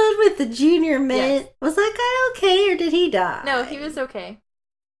episode with the Junior Mint, was that guy okay or did he die? No, he was okay.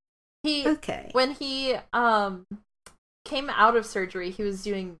 Okay. When he came out of surgery, he was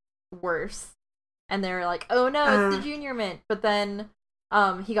doing worse. And they were like, oh no, it's the junior mint. But then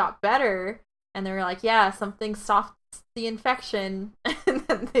he got better, and they were like, yeah, something stopped the infection. And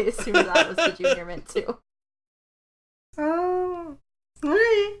then they assumed that was the junior mint too. Oh,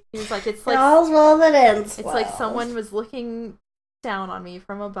 alright. He was like, it's like All's well that ends it's well. like someone was looking down on me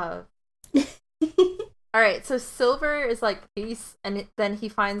from above. Alright, so Silver is like, peace, and then he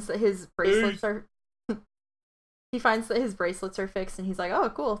finds that his bracelets are he finds that his bracelets are fixed, and he's like, oh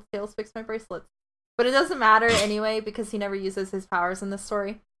cool, Tails fixed my bracelets. But it doesn't matter anyway because he never uses his powers in this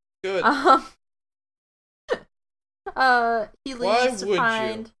story. Good. He Why leaves to would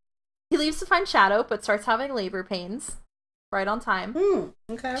find you? he leaves to find Shadow, but starts having labor pains. Right on time.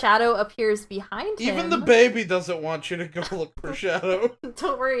 Okay. Shadow appears behind him. Even the baby doesn't want you to go look for Shadow.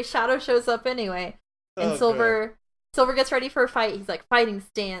 Don't worry, Shadow shows up anyway. And Oh, Silver gets ready for a fight. He's like, fighting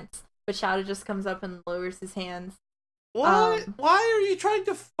stance. But Shadow just comes up and lowers his hands. Why are you trying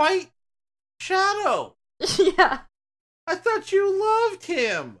to fight Shadow? Yeah. I thought you loved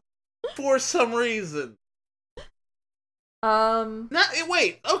him for some reason. Now,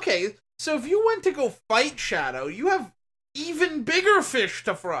 wait, okay. So if you went to go fight Shadow, you have even bigger fish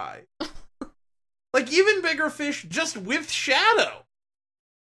to fry. Like, even bigger fish just with Shadow.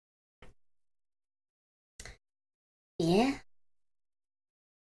 Yeah.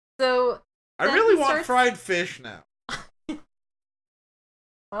 So I then really he want starts- fried fish now.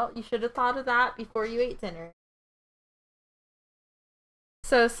 Well, you should have thought of that before you ate dinner.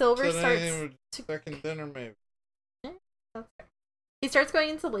 So Silver starts second dinner, maybe. Yeah, that's fair. He starts going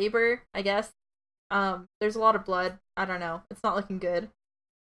into labor, I guess. There's a lot of blood. I don't know. It's not looking good.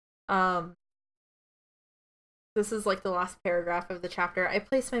 This is like the last paragraph of the chapter. I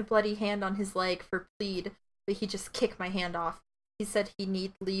placed my bloody hand on his leg for plead, but he just kicked my hand off. He said he'd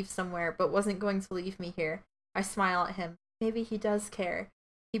need leave somewhere, but wasn't going to leave me here. I smile at him. Maybe he does care.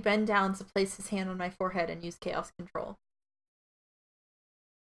 He bent down to place his hand on my forehead and use chaos control.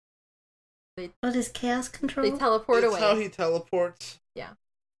 What is chaos control? They teleport away. That's how he teleports. Yeah.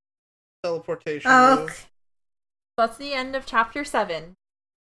 Teleportation. Oh, move. okay. That's the end of chapter 7.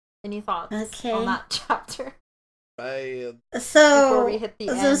 Any thoughts on that chapter? Bad. Before we hit the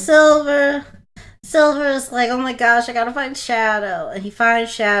end. Silver is like, oh my gosh, I gotta find Shadow. And he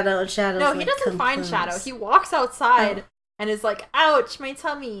finds Shadow, and Shadow's No, like, he doesn't find composed. Shadow. He walks outside and is like, ouch, my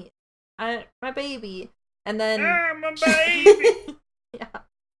tummy. My baby. And then... my baby! Yeah.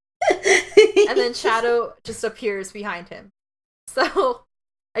 And then Shadow just appears behind him. So,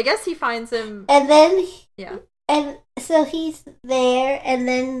 I guess he finds him... And then... Yeah. And so he's there, and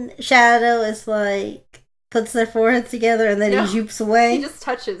then Shadow is like... puts their foreheads together, and then he joops away. He just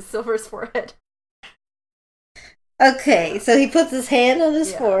touches Silver's forehead. Okay, so he puts his hand on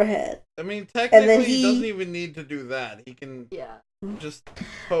his forehead. I mean, technically, he doesn't even need to do that. He can just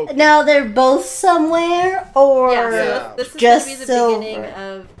poke. Now they're both somewhere, or so this is just going to be the Silver? beginning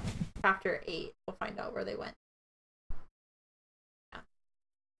of chapter 8. We'll find out where they went. Yeah.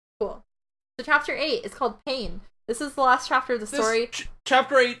 Cool. So chapter 8 is called Pain. This is the last chapter of the story.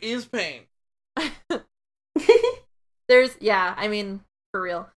 Chapter 8 is Pain. I mean, for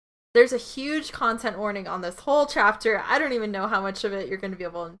real. There's a huge content warning on this whole chapter. I don't even know how much of it you're going to be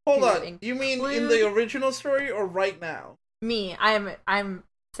able to Hold on. You mean in the original story or right now? Me. I'm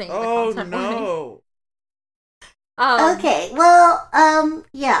saying the content warning. Okay, well,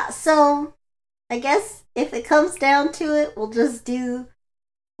 yeah, so I guess if it comes down to it, we'll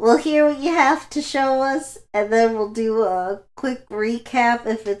hear what you have to show us, and then we'll do a quick recap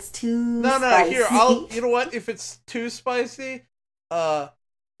if it's too spicy. Here, you know what? If it's too spicy,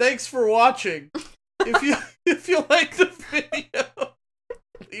 thanks for watching. If you like the video,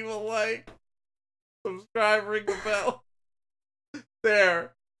 leave a like, subscribe, ring the bell.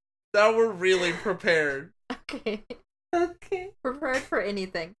 There. Now we're really prepared. Okay. Okay. Prepared for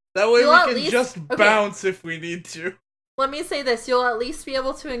anything. That way we can just bounce if we need to. Let me say this, you'll at least be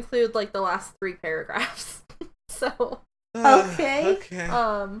able to include like the last 3 paragraphs. So okay.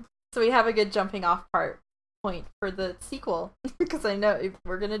 So we have a good jumping off point for the sequel because I know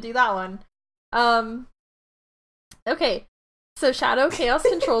we're gonna do that one. Okay, so Shadow Chaos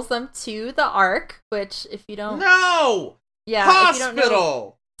controls them to the Ark, which if you don't hospital. If you don't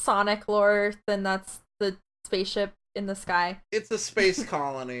know Sonic lore, then that's the spaceship in the sky. It's a space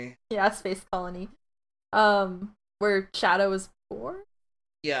colony. Yeah, space colony. Where Shadow was born?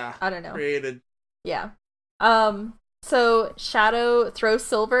 Yeah. I don't know. Created. Yeah. So Shadow throws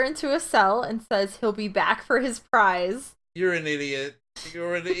Silver into a cell and says he'll be back for his prize. You're an idiot.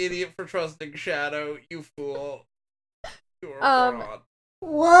 You're an idiot for trusting Shadow, you fool. You're a fraud.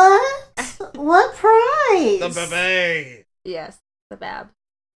 What? What prize? The baby. Yes, the bab.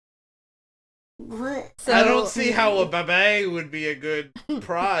 What? So, I don't see how a baby would be a good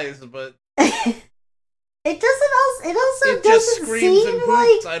prize, but it also just doesn't screams seem and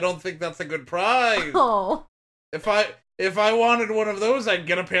poops. I don't think that's a good prize. Oh. If I wanted one of those, I'd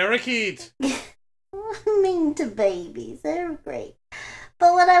get a parakeet. Mean to babies, they're great.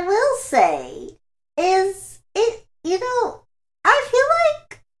 But what I will say is, I feel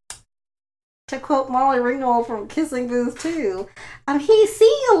like, to quote Molly Ringwald from Kissing Booth 2, he's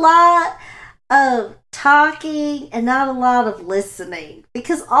seeing a lot of talking and not a lot of listening.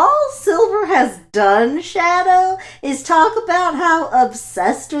 Because all Silver has done, Shadow, is talk about how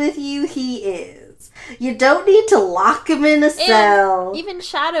obsessed with you he is. You don't need to lock him in a cell. Even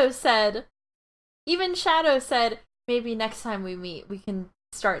Shadow said, maybe next time we meet, we can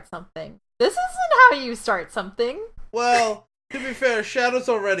start something. This isn't how you start something. Well, to be fair, Shadow's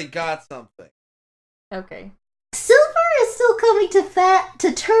already got something. Okay. Silver is still coming to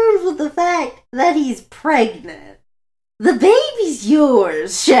terms with the fact that he's pregnant. The baby's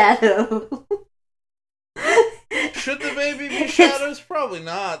yours, Shadow. Should the baby be Shadow's? Probably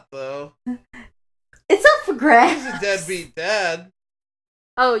not, though. It's up for grabs. He's a deadbeat dad.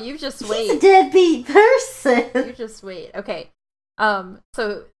 Oh, you just wait. He's a deadbeat person. You just wait. Okay.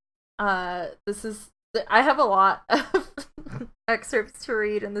 So, this is... I have a lot of excerpts to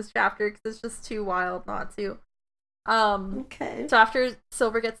read in this chapter because it's just too wild not to. Okay. So after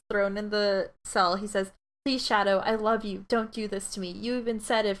Silver gets thrown in the cell, he says, "Please, Shadow, I love you. Don't do this to me. You even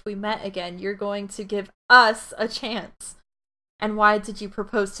said if we met again, you're going to give us a chance. And why did you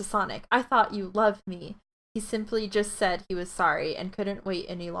propose to Sonic? I thought you loved me." He simply just said he was sorry and couldn't wait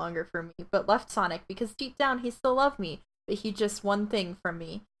any longer for me, but left Sonic because deep down he still loved me, but he just one thing from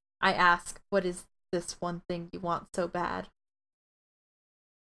me. I ask, what is this one thing you want so bad?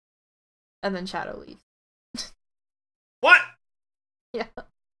 And then Shadow leaves. What? Yeah.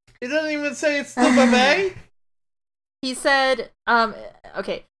 It doesn't even say it's the bebe? He said,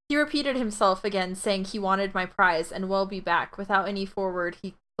 okay. He repeated himself again, saying he wanted my prize and will be back. Without any forward,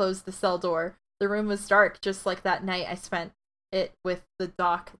 he closed the cell door. The room was dark, just like that night I spent it with the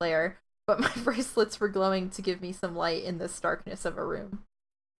dock lair, but my bracelets were glowing to give me some light in this darkness of a room.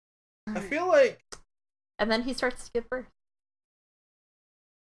 I feel like... And then he starts to give birth.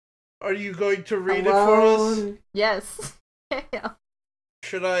 Are you going to read it for us? Yes. Yeah.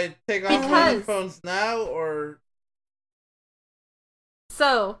 Should I take off my headphones now, or...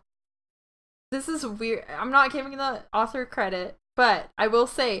 So, this is weird. I'm not giving the author credit, but I will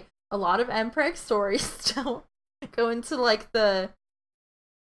say a lot of Mpreg stories don't go into like the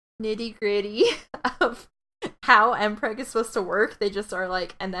nitty gritty of how Mpreg is supposed to work. They just are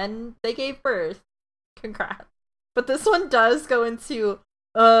like, and then they gave birth. Congrats. But this one does go into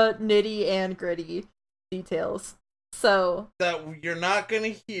nitty and gritty details. So that you're not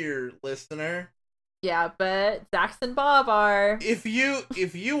gonna hear, listener. Yeah, but Zax and Bob are. If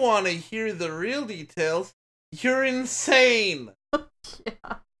you want to hear the real details, you're insane.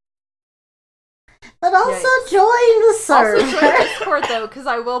 Yeah. But also join the server. Also join Discord though, because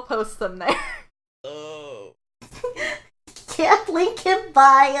I will post them there. Oh. Yeah, link in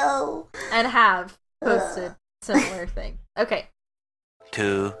bio. And have posted similar things. Okay.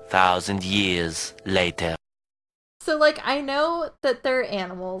 2,000 years later. So, like, I know that they're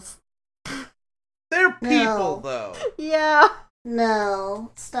animals. They're people, though. Yeah.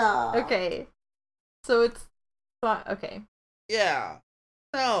 No, stop. Okay. So it's... Okay. Yeah.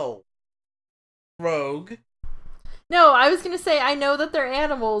 No. Rogue. No, I was gonna say, I know that they're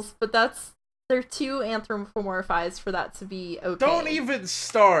animals, but they're too anthropomorphized for that to be okay. Don't even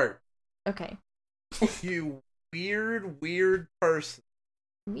start. Okay. You weird person.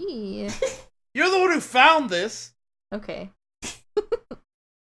 Me? You're the one who found this. Okay.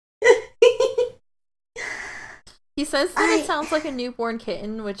 He says that it sounds like a newborn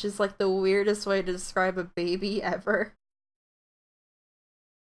kitten, which is like the weirdest way to describe a baby ever.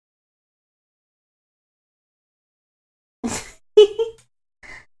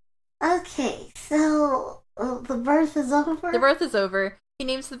 Okay, so the birth is over? The birth is over. He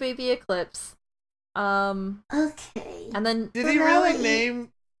names the baby Eclipse. Okay. And then... Did he really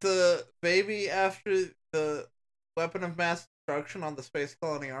name the baby after the weapon of mass destruction on the Space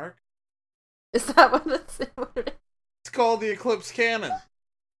Colony Ark? Is that what it is? It's called the Eclipse Cannon.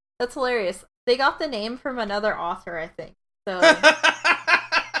 That's hilarious. They got the name from another author, I think. So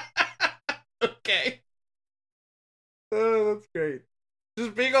okay. Oh, that's great.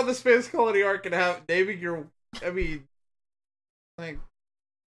 Just being on the Space Colony Ark and naming your... I mean... Like...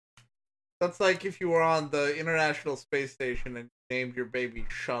 That's like if you were on the International Space Station and named your baby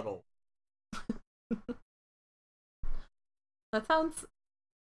Shuttle. that sounds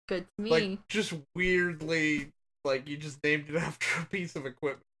good to me. Like, just weirdly, like, you just named it after a piece of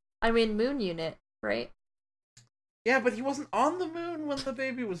equipment. I mean, Moon Unit, right? Yeah, but he wasn't on the moon when the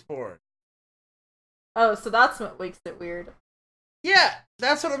baby was born. Oh, so that's what makes it weird. Yeah,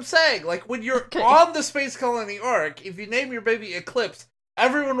 that's what I'm saying. Like, when you're on the Space Colony Ark, if you name your baby Eclipse,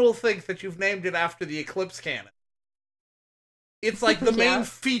 everyone will think that you've named it after the Eclipse Cannon. It's like the main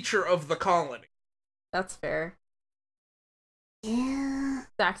feature of the colony. That's fair. Yeah.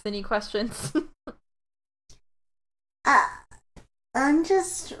 Zax, any questions? I'm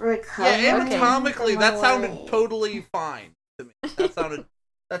just recovering. Yeah, anatomically, that sounded totally fine to me.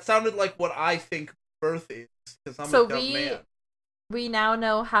 That sounded like what I think birth is, because I'm a dumb man. We now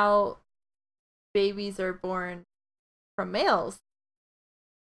know how babies are born from males.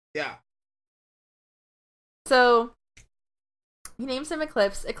 Yeah. So, he names him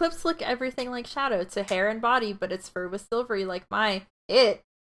Eclipse. Eclipse look everything like Shadow to hair and body, but its fur was silvery like my... Oh,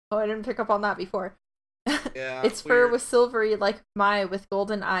 I didn't pick up on that before. Yeah. Its fur was silvery like my, with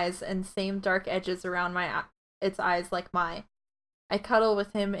golden eyes and same dark edges around its eyes like my. I cuddled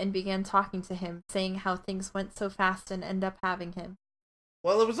with him and began talking to him, saying how things went so fast and end up having him.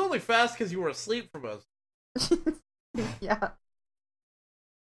 Well, it was only fast because you were asleep for most. Yeah.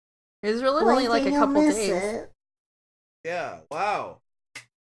 It was really only like a couple days. It. Yeah, wow.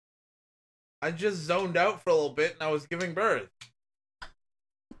 I just zoned out for a little bit and I was giving birth.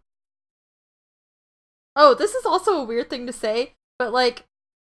 Oh, this is also a weird thing to say, but like,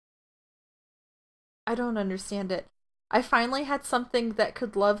 I don't understand it. I finally had something that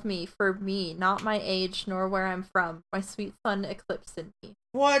could love me for me, not my age nor where I'm from. My sweet son eclipsed in me.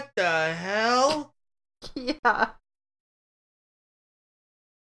 What the hell? Yeah.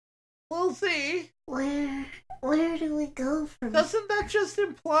 We'll see. Where do we go from Doesn't that just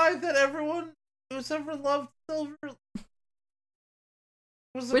imply that everyone who's ever loved Silver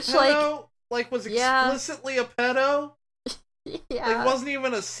was a pedo? Like was explicitly a pedo? Yeah. Like, wasn't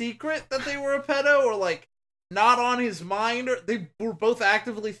even a secret that they were a pedo, or like not on his mind, or they were both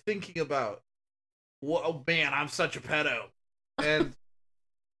actively thinking about, oh man, I'm such a pedo, and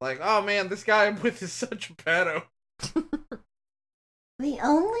like, oh man, this guy I'm with is such a pedo. The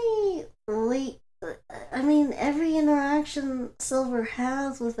only I mean, every interaction Silver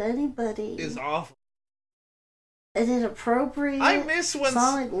has with anybody is awful. Is it appropriate? I miss when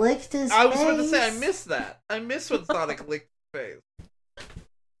Sonic licked his face. I was going to say, I miss that. I miss when Sonic licked his face.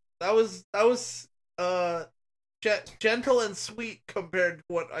 That was gentle and sweet compared to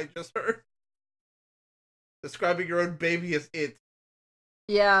what I just heard. Describing your own baby as it.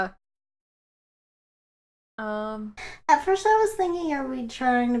 Yeah. At first I was thinking, are we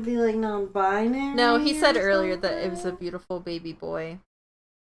trying to be like non-binary? No, he said earlier that it was a beautiful baby boy.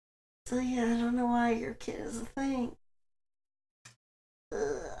 So yeah, I don't know why your kid is a thing.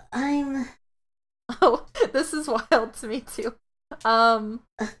 Oh, this is wild to me too.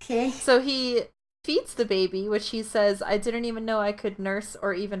 Okay. So he feeds the baby, which he says, I didn't even know I could nurse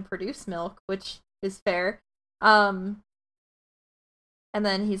or even produce milk, which is fair. And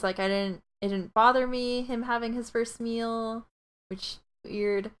then he's like, it didn't bother me, him having his first meal, which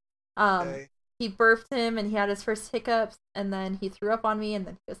weird. Okay. He birthed him and he had his first hiccups, and then he threw up on me, and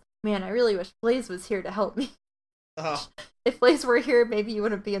then he goes, man, I really wish Blaze was here to help me. If Blaze were here, maybe you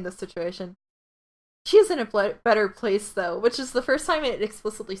wouldn't be in this situation. She's in a better place, though, which is the first time it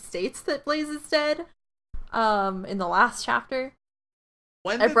explicitly states that Blaze is dead, in the last chapter.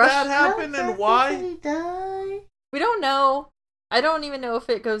 When did that happen and why? Did he die? We don't know. I don't even know if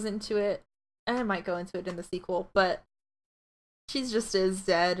it goes into it. I might go into it in the sequel, but she just is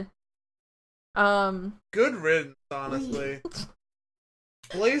dead. Good riddance, honestly.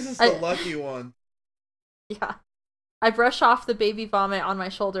 Blaze is the lucky one. Yeah. I brush off the baby vomit on my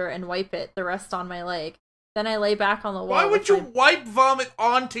shoulder and wipe it, the rest on my leg. Then I lay back on the wall. Why would you wipe vomit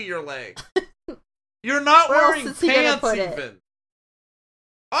onto your leg? You're not wearing pants even.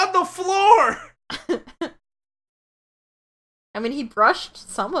 On the floor! I mean, he brushed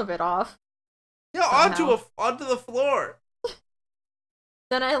some of it off. Yeah, onto the floor.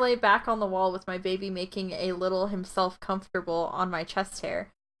 Then I lay back on the wall with my baby making a little himself comfortable on my chest hair.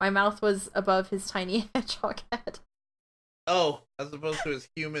 My mouth was above his tiny hedgehog head. Oh, as opposed to his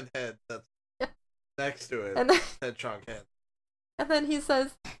human head that's next to it. And then, hedgehog head. And then he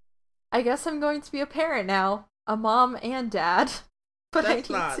says, I guess I'm going to be a parent now. A mom and dad. But That's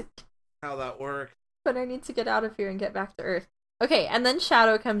not how that works. But I need to get out of here and get back to Earth. Okay, and then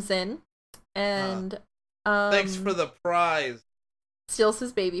Shadow comes in and thanks for the prize. Steals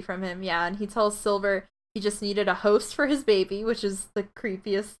his baby from him, yeah, and he tells Silver he just needed a host for his baby, which is the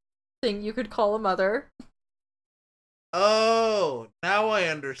creepiest thing you could call a mother. Oh, now I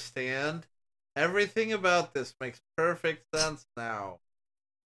understand. Everything about this makes perfect sense now.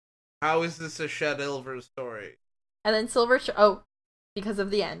 How is this a Shadilver story? And then Silver because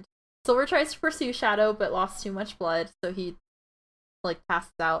of the end. Silver tries to pursue Shadow, but lost too much blood, so he,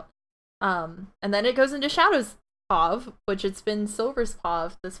 passes out. And then it goes into Shadow's POV, which it's been Silver's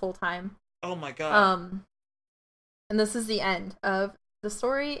POV this whole time. Oh my god. And this is the end of the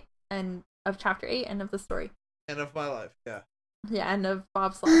story, and of chapter 8, end of the story. End of my life, yeah. Yeah, end of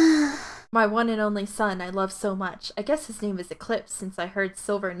Bob's life. My one and only son I love so much. I guess his name is Eclipse, since I heard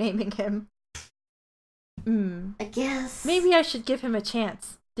Silver naming him. I guess. Maybe I should give him a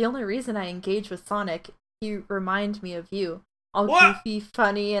chance. The only reason I engage with Sonic, he reminds me of you. All goofy,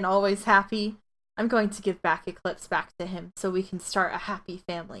 funny, and always happy. I'm going to give Eclipse back to him so we can start a happy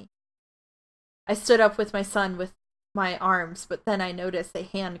family. I stood up with my son with my arms, but then I noticed a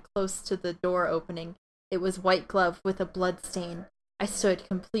hand close to the door opening. It was White Glove with a blood stain. I stood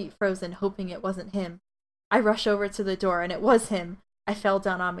complete frozen, hoping it wasn't him. I rush over to the door, and it was him. I fell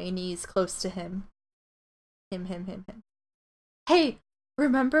down on my knees close to him. Him. Hey,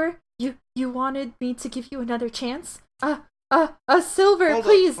 remember? You wanted me to give you another chance? Silver, Hold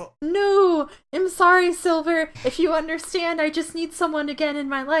please! on. No! I'm sorry, Silver! If you understand, I just need someone again in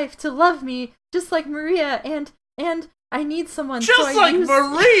my life to love me, just like Maria, and I need someone Just so like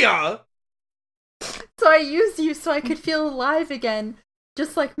Maria?! So I used you so I could feel alive again,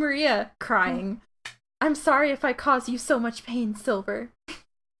 just like Maria, crying. I'm sorry if I cause you so much pain, Silver.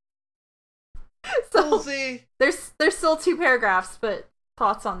 So Lil Z, there's still 2 paragraphs, but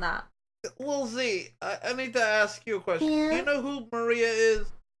thoughts on that? Lil Z, I need to ask you a question. Yeah? Do you know who Maria is?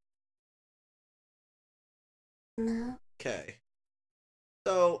 No. Okay.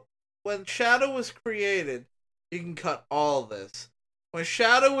 So, when Shadow was created, you can cut all this. When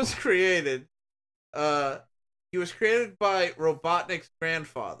Shadow was created, he was created by Robotnik's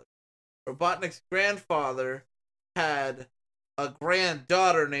grandfather. Robotnik's grandfather had a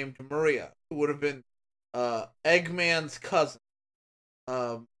granddaughter named Maria, who would have been Eggman's cousin.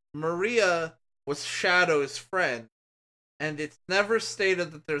 Maria was Shadow's friend, and it's never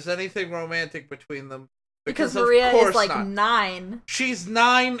stated that there's anything romantic between them. Because of Maria course is like not. 9. She's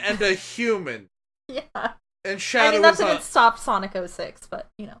 9 and a human. Yeah. And Shadow I mean, that's is if it stopped Sonic 06, but,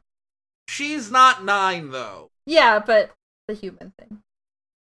 you know. She's not 9, though. Yeah, but the human thing.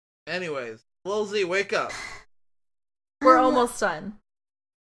 Anyways, Lil Z, wake up. We're almost done.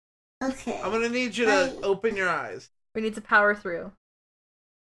 Okay. I'm gonna need you to open your eyes. We need to power through.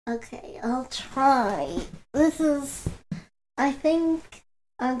 Okay, I'll try. I think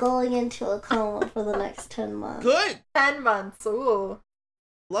I'm going into a coma for the next 10 months. Good! 10 months, ooh.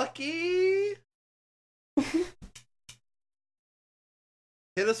 Lucky!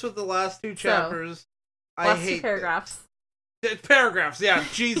 Hit us with the last 2 chapters. I Last hate 2 paragraphs. paragraphs, yeah.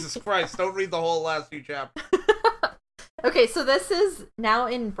 Jesus Christ, don't read the whole last 2 chapters. Okay, so this is now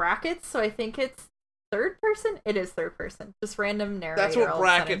in brackets, so I think it's 3rd person? It is 3rd person. Just random narrator. That's what all of a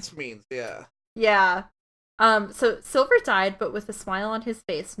sudden. brackets means, yeah. Yeah. So Silver died, but with a smile on his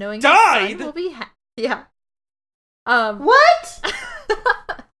face, knowing Died? his son will be yeah. What?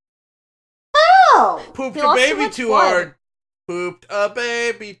 How? Pooped He a lost too baby much too blood. hard. Pooped a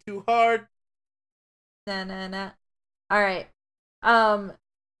baby too hard. Nah. Alright.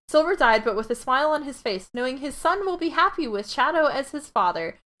 Silver died, but with a smile on his face, knowing his son will be happy with Shadow as his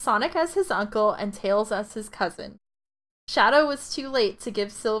father, Sonic as his uncle, and Tails as his cousin. Shadow was too late to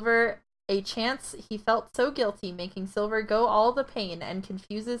give Silver a chance. He felt so guilty, making Silver go all the pain and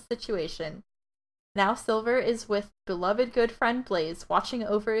confuse his situation. Now Silver is with beloved good friend Blaze, watching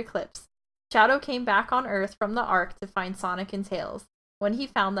over Eclipse. Shadow came back on Earth from the Ark to find Sonic and Tails. When he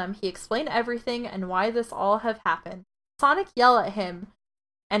found them, he explained everything and why this all have happened. Sonic yelled at him,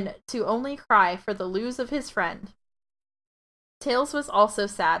 and to only cry for the lose of his friend. Tails was also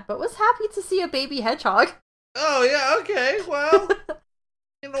sad, but was happy to see a baby hedgehog. Oh, yeah, okay, well,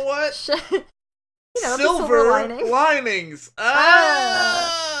 you know what? You know, the silver lining. linings.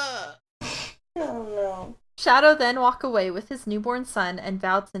 Oh no. Shadow then walked away with his newborn son and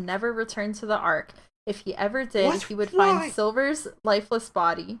vowed to never return to the Ark. If he ever did, What? he would Why? find Silver's lifeless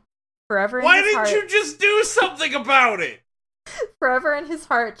body. Forever in Why his didn't heart. you just do something about it? Forever in his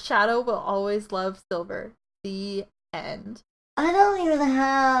heart, Shadow will always love Silver. The end. I don't even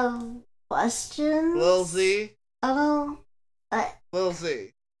have questions. Lil Z, I don't. Lil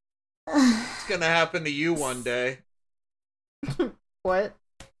Z, it's gonna happen to you one day. What?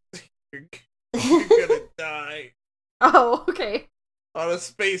 You're gonna die Oh, okay. on a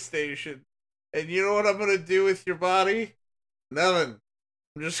space station. And you know what I'm gonna do with your body? Nothing.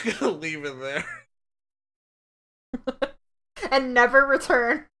 I'm just gonna leave it there. And never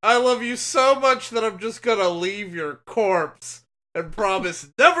return. I love you so much that I'm just gonna leave your corpse and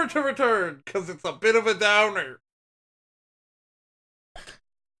promise never to return, because it's a bit of a downer.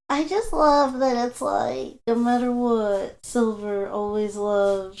 I just love that it's like, no matter what, Silver always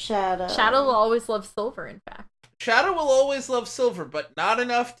loves Shadow. Shadow will always love Silver, in fact. Shadow will always love Silver, but not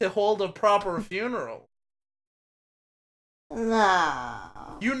enough to hold a proper funeral.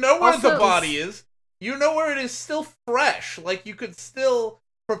 Nah. You know where Also, the body is. You know where it is still fresh. Like, you could still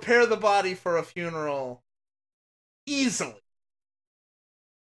prepare the body for a funeral easily.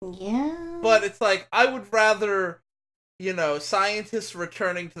 Yeah. But it's like, I would rather, you know, scientists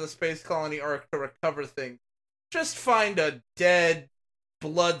returning to the space colony Ark to recover things, just find a dead,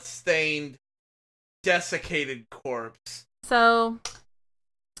 blood-stained, desiccated corpse. So,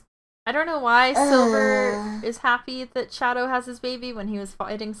 I don't know why Silver is happy that Shadow has his baby when he was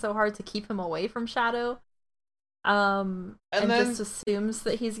fighting so hard to keep him away from Shadow. And then, just assumes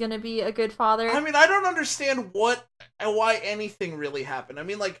that he's gonna be a good father. I mean, I don't understand what and why anything really happened. I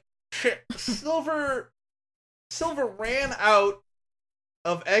mean, like, Silver ran out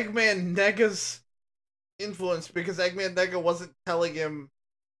of Eggman Nega's influence because Eggman Nega wasn't telling him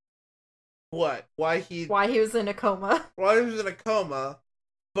why he was in a coma. why he was in a coma,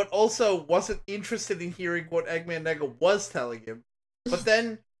 but also wasn't interested in hearing what Eggman Nega was telling him. But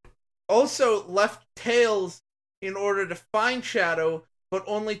then also left Tails in order to find Shadow, but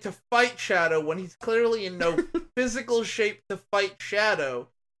only to fight Shadow when he's clearly in no physical shape to fight Shadow,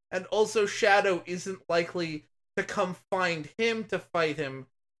 and also Shadow isn't likely to come find him to fight him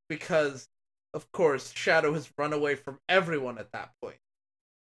because, of course, Shadow has run away from everyone at that point.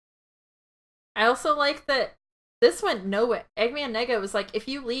 I also like that this went nowhere. Eggman Nega was like, if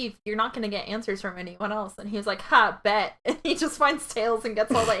you leave, you're not going to get answers from anyone else. And he was like, ha, bet. And he just finds Tails and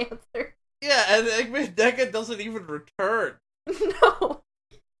gets all the answers. Yeah, and Eggman Nega doesn't even return. No.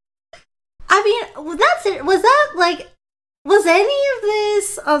 I mean, that's it. Was any of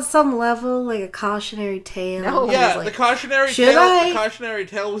this on some level like a cautionary tale? No. Yeah, Like, the cautionary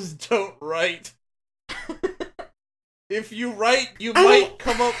tale was don't write. If you write, you might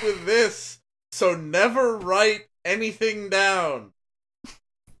come up with this. So never write anything down.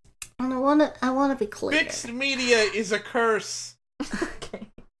 And I want to be clear. Mixed media is a curse. Okay.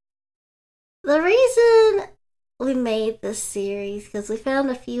 The reason we made this series because we found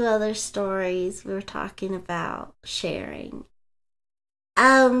a few other stories we were talking about sharing.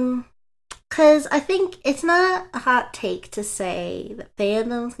 Because I think it's not a hot take to say that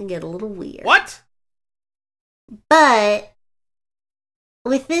fandoms can get a little weird. What? But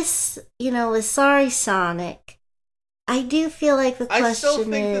with this, with Sorry Sonic, I do feel like the I still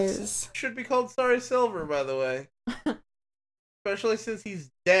question think is... this should be called Sorry Silver, by the way. Especially since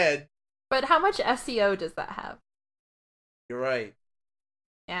he's dead. But how much SEO does that have? You're right.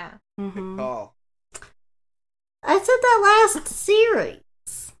 Yeah. Mhm. Good call. I said that last series.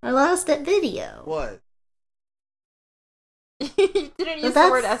 Or last video. What? You didn't use the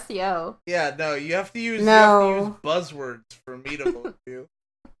that's- word SEO. Yeah, no, you have to use buzzwords for me to vote you.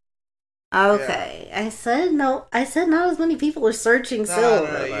 Okay, yeah. I said not as many people are searching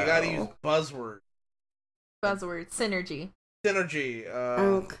silver. No, you gotta use buzzword. Buzzword. Synergy. Synergy.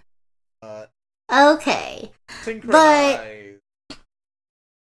 Okay. Synchronize.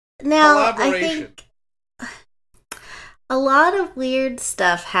 Now, I Collaboration. think a lot of weird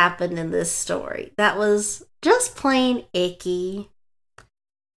stuff happened in this story that was just plain icky.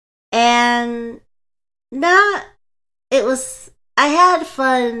 And I had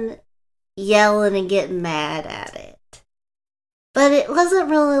fun yelling and getting mad at it. But it wasn't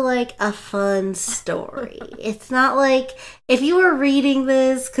really like a fun story. It's not like if you were reading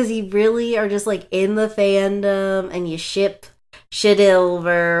this because you really are just like in the fandom and you ship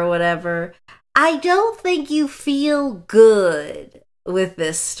Shadilver or whatever, I don't think you feel good with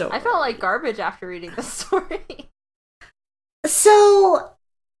this story. I felt like garbage after reading this story. So,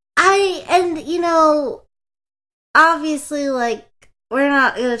 obviously, like, we're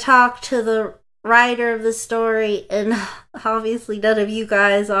not going to talk to the writer of the story, and obviously none of you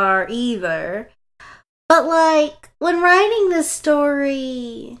guys are either. But, like, when writing this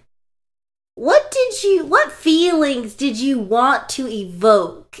story, what feelings did you want to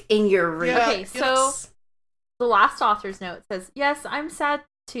evoke in your reading? Yeah, Okay, so the last author's note says, yes, I'm sad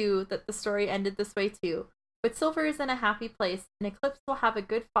too that the story ended this way too. But Silver is in a happy place, and Eclipse will have a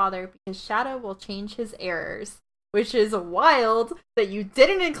good father because Shadow will change his errors. Which is wild that you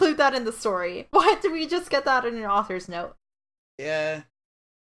didn't include that in the story. Why did we just get that in an author's note? Yeah.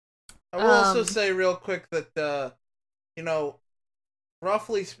 I will also say real quick that,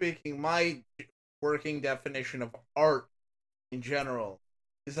 roughly speaking, my working definition of art in general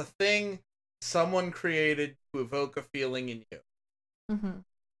is a thing someone created to evoke a feeling in you. Mm-hmm.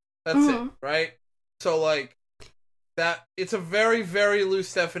 That's it, right? So, like, that, it's a very, very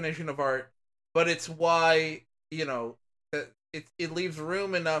loose definition of art, but it's why, it leaves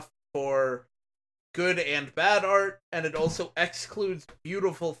room enough for good and bad art, and it also excludes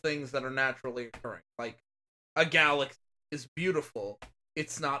beautiful things that are naturally occurring. Like, a galaxy is beautiful,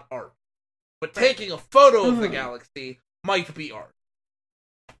 it's not art. But taking a photo of the galaxy might be art.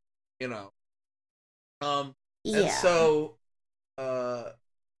 Yeah. And so,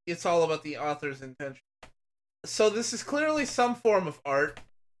 it's all about the author's intention. So this is clearly some form of art.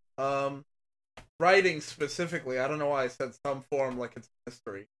 Writing specifically, I don't know why I said some form like it's a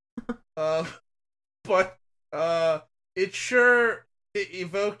mystery. But it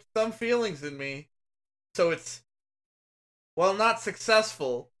evoked some feelings in me. So it's, well, not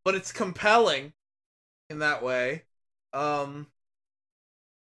successful, but it's compelling in that way. Doesn't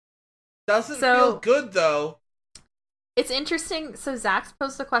feel good, though. It's interesting. So Zach's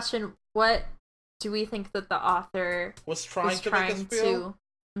posed the question, what do we think that the author was trying to make us feel?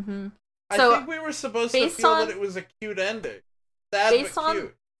 Mm-hmm. I So, think we were supposed to feel that it was a cute ending. Sad but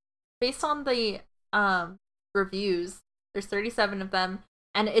cute. Based on the reviews, there's 37 of them,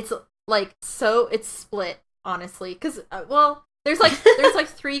 and it's like, so it's split, honestly. Because, There's like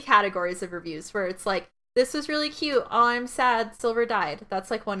 3 categories of reviews where it's like, this was really cute. Oh, I'm sad. Silver died.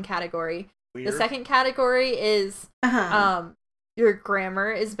 That's like one category. Weird. The second category is your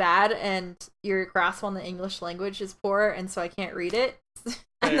grammar is bad and your grasp on the English language is poor, and so I can't read it.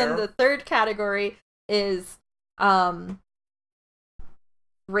 And then the third category is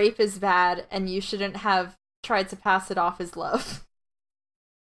rape is bad and you shouldn't have tried to pass it off as love.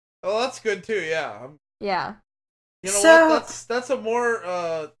 Oh, that's good too. Yeah. Yeah. You know what? That's a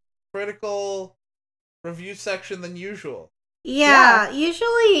more critical review section than usual. Yeah,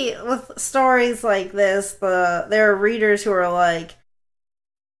 usually with stories like this, there are readers who are like,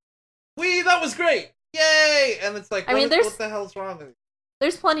 that was great! Yay! And it's like, what the hell's wrong with you?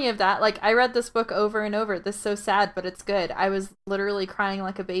 There's plenty of that. Like, I read this book over and over. This is so sad, but it's good. I was literally crying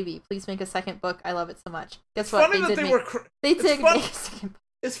like a baby. Please make a second book. I love it so much. Guess what? They did make a second book.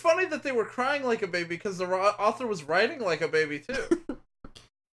 It's funny that they were crying like a baby because the author was writing like a baby too.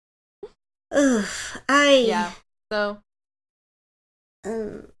 Yeah. So I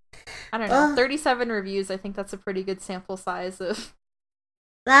don't know. 37 reviews. I think that's a pretty good sample size of.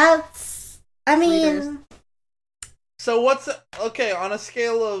 Readers. So okay, on a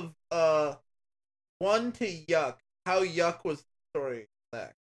scale of 1 to yuck, how yuck was the story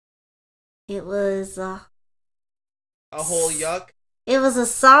back? It was a whole yuck? It was a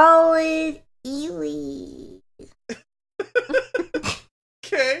solid Ely.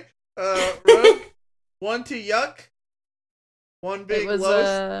 Okay. Rogue, 1 to yuck? One big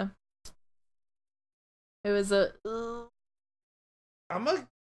lowest? It was a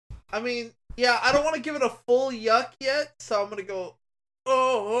yeah, I don't want to give it a full yuck yet, so I'm gonna go,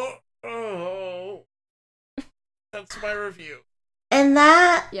 oh. That's my review. And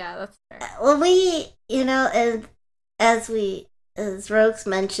that... Yeah, that's fair. Well, and as Rogues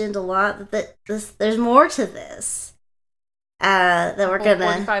mentioned a lot, that there's more to this. That we're gonna...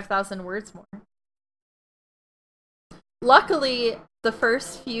 45,000 words more. Luckily, the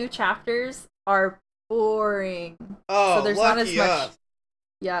first few chapters are boring. Oh, so there's not as much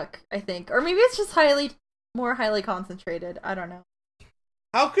yuck, I think. Or maybe it's just more highly concentrated. I don't know.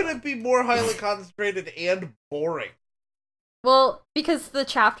 How could it be more highly concentrated and boring? Well, because the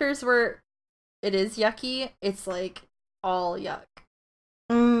chapters where it is yucky, it's like all yuck.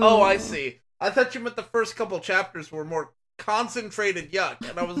 Oh, I see. I thought you meant the first couple chapters were more concentrated yuck,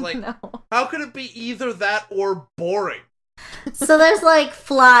 and I was like, no. How could it be either that or boring? So there's like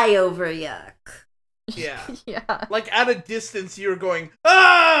flyover yuck. Yeah. Yeah. Like at a distance you're going,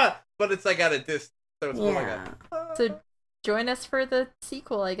 ah! But it's like at a distance. So it's more like a, So join us for the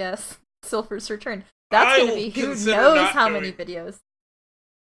sequel, I guess. Silver's Return. That's going to be who knows how many videos.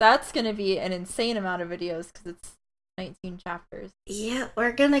 That's going to be an insane amount of videos because it's 19 chapters. Yeah,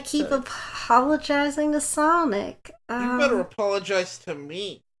 we're going to keep apologizing to Sonic. You better apologize to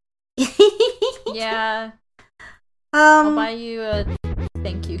me. Yeah. I'll buy you a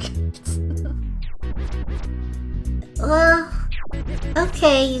thank you gift. Well,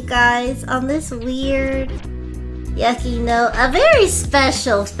 okay, you guys. On this weird, yucky note, a very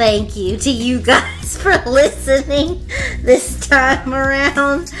special thank you to you guys for listening this time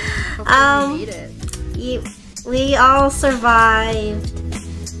around. Hopefully you need it. We all survived.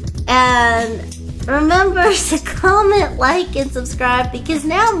 And remember to comment, like, and subscribe because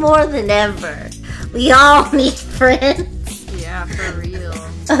now more than ever, we all need friends. Yeah, for real.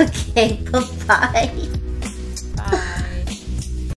 Okay, bye-bye.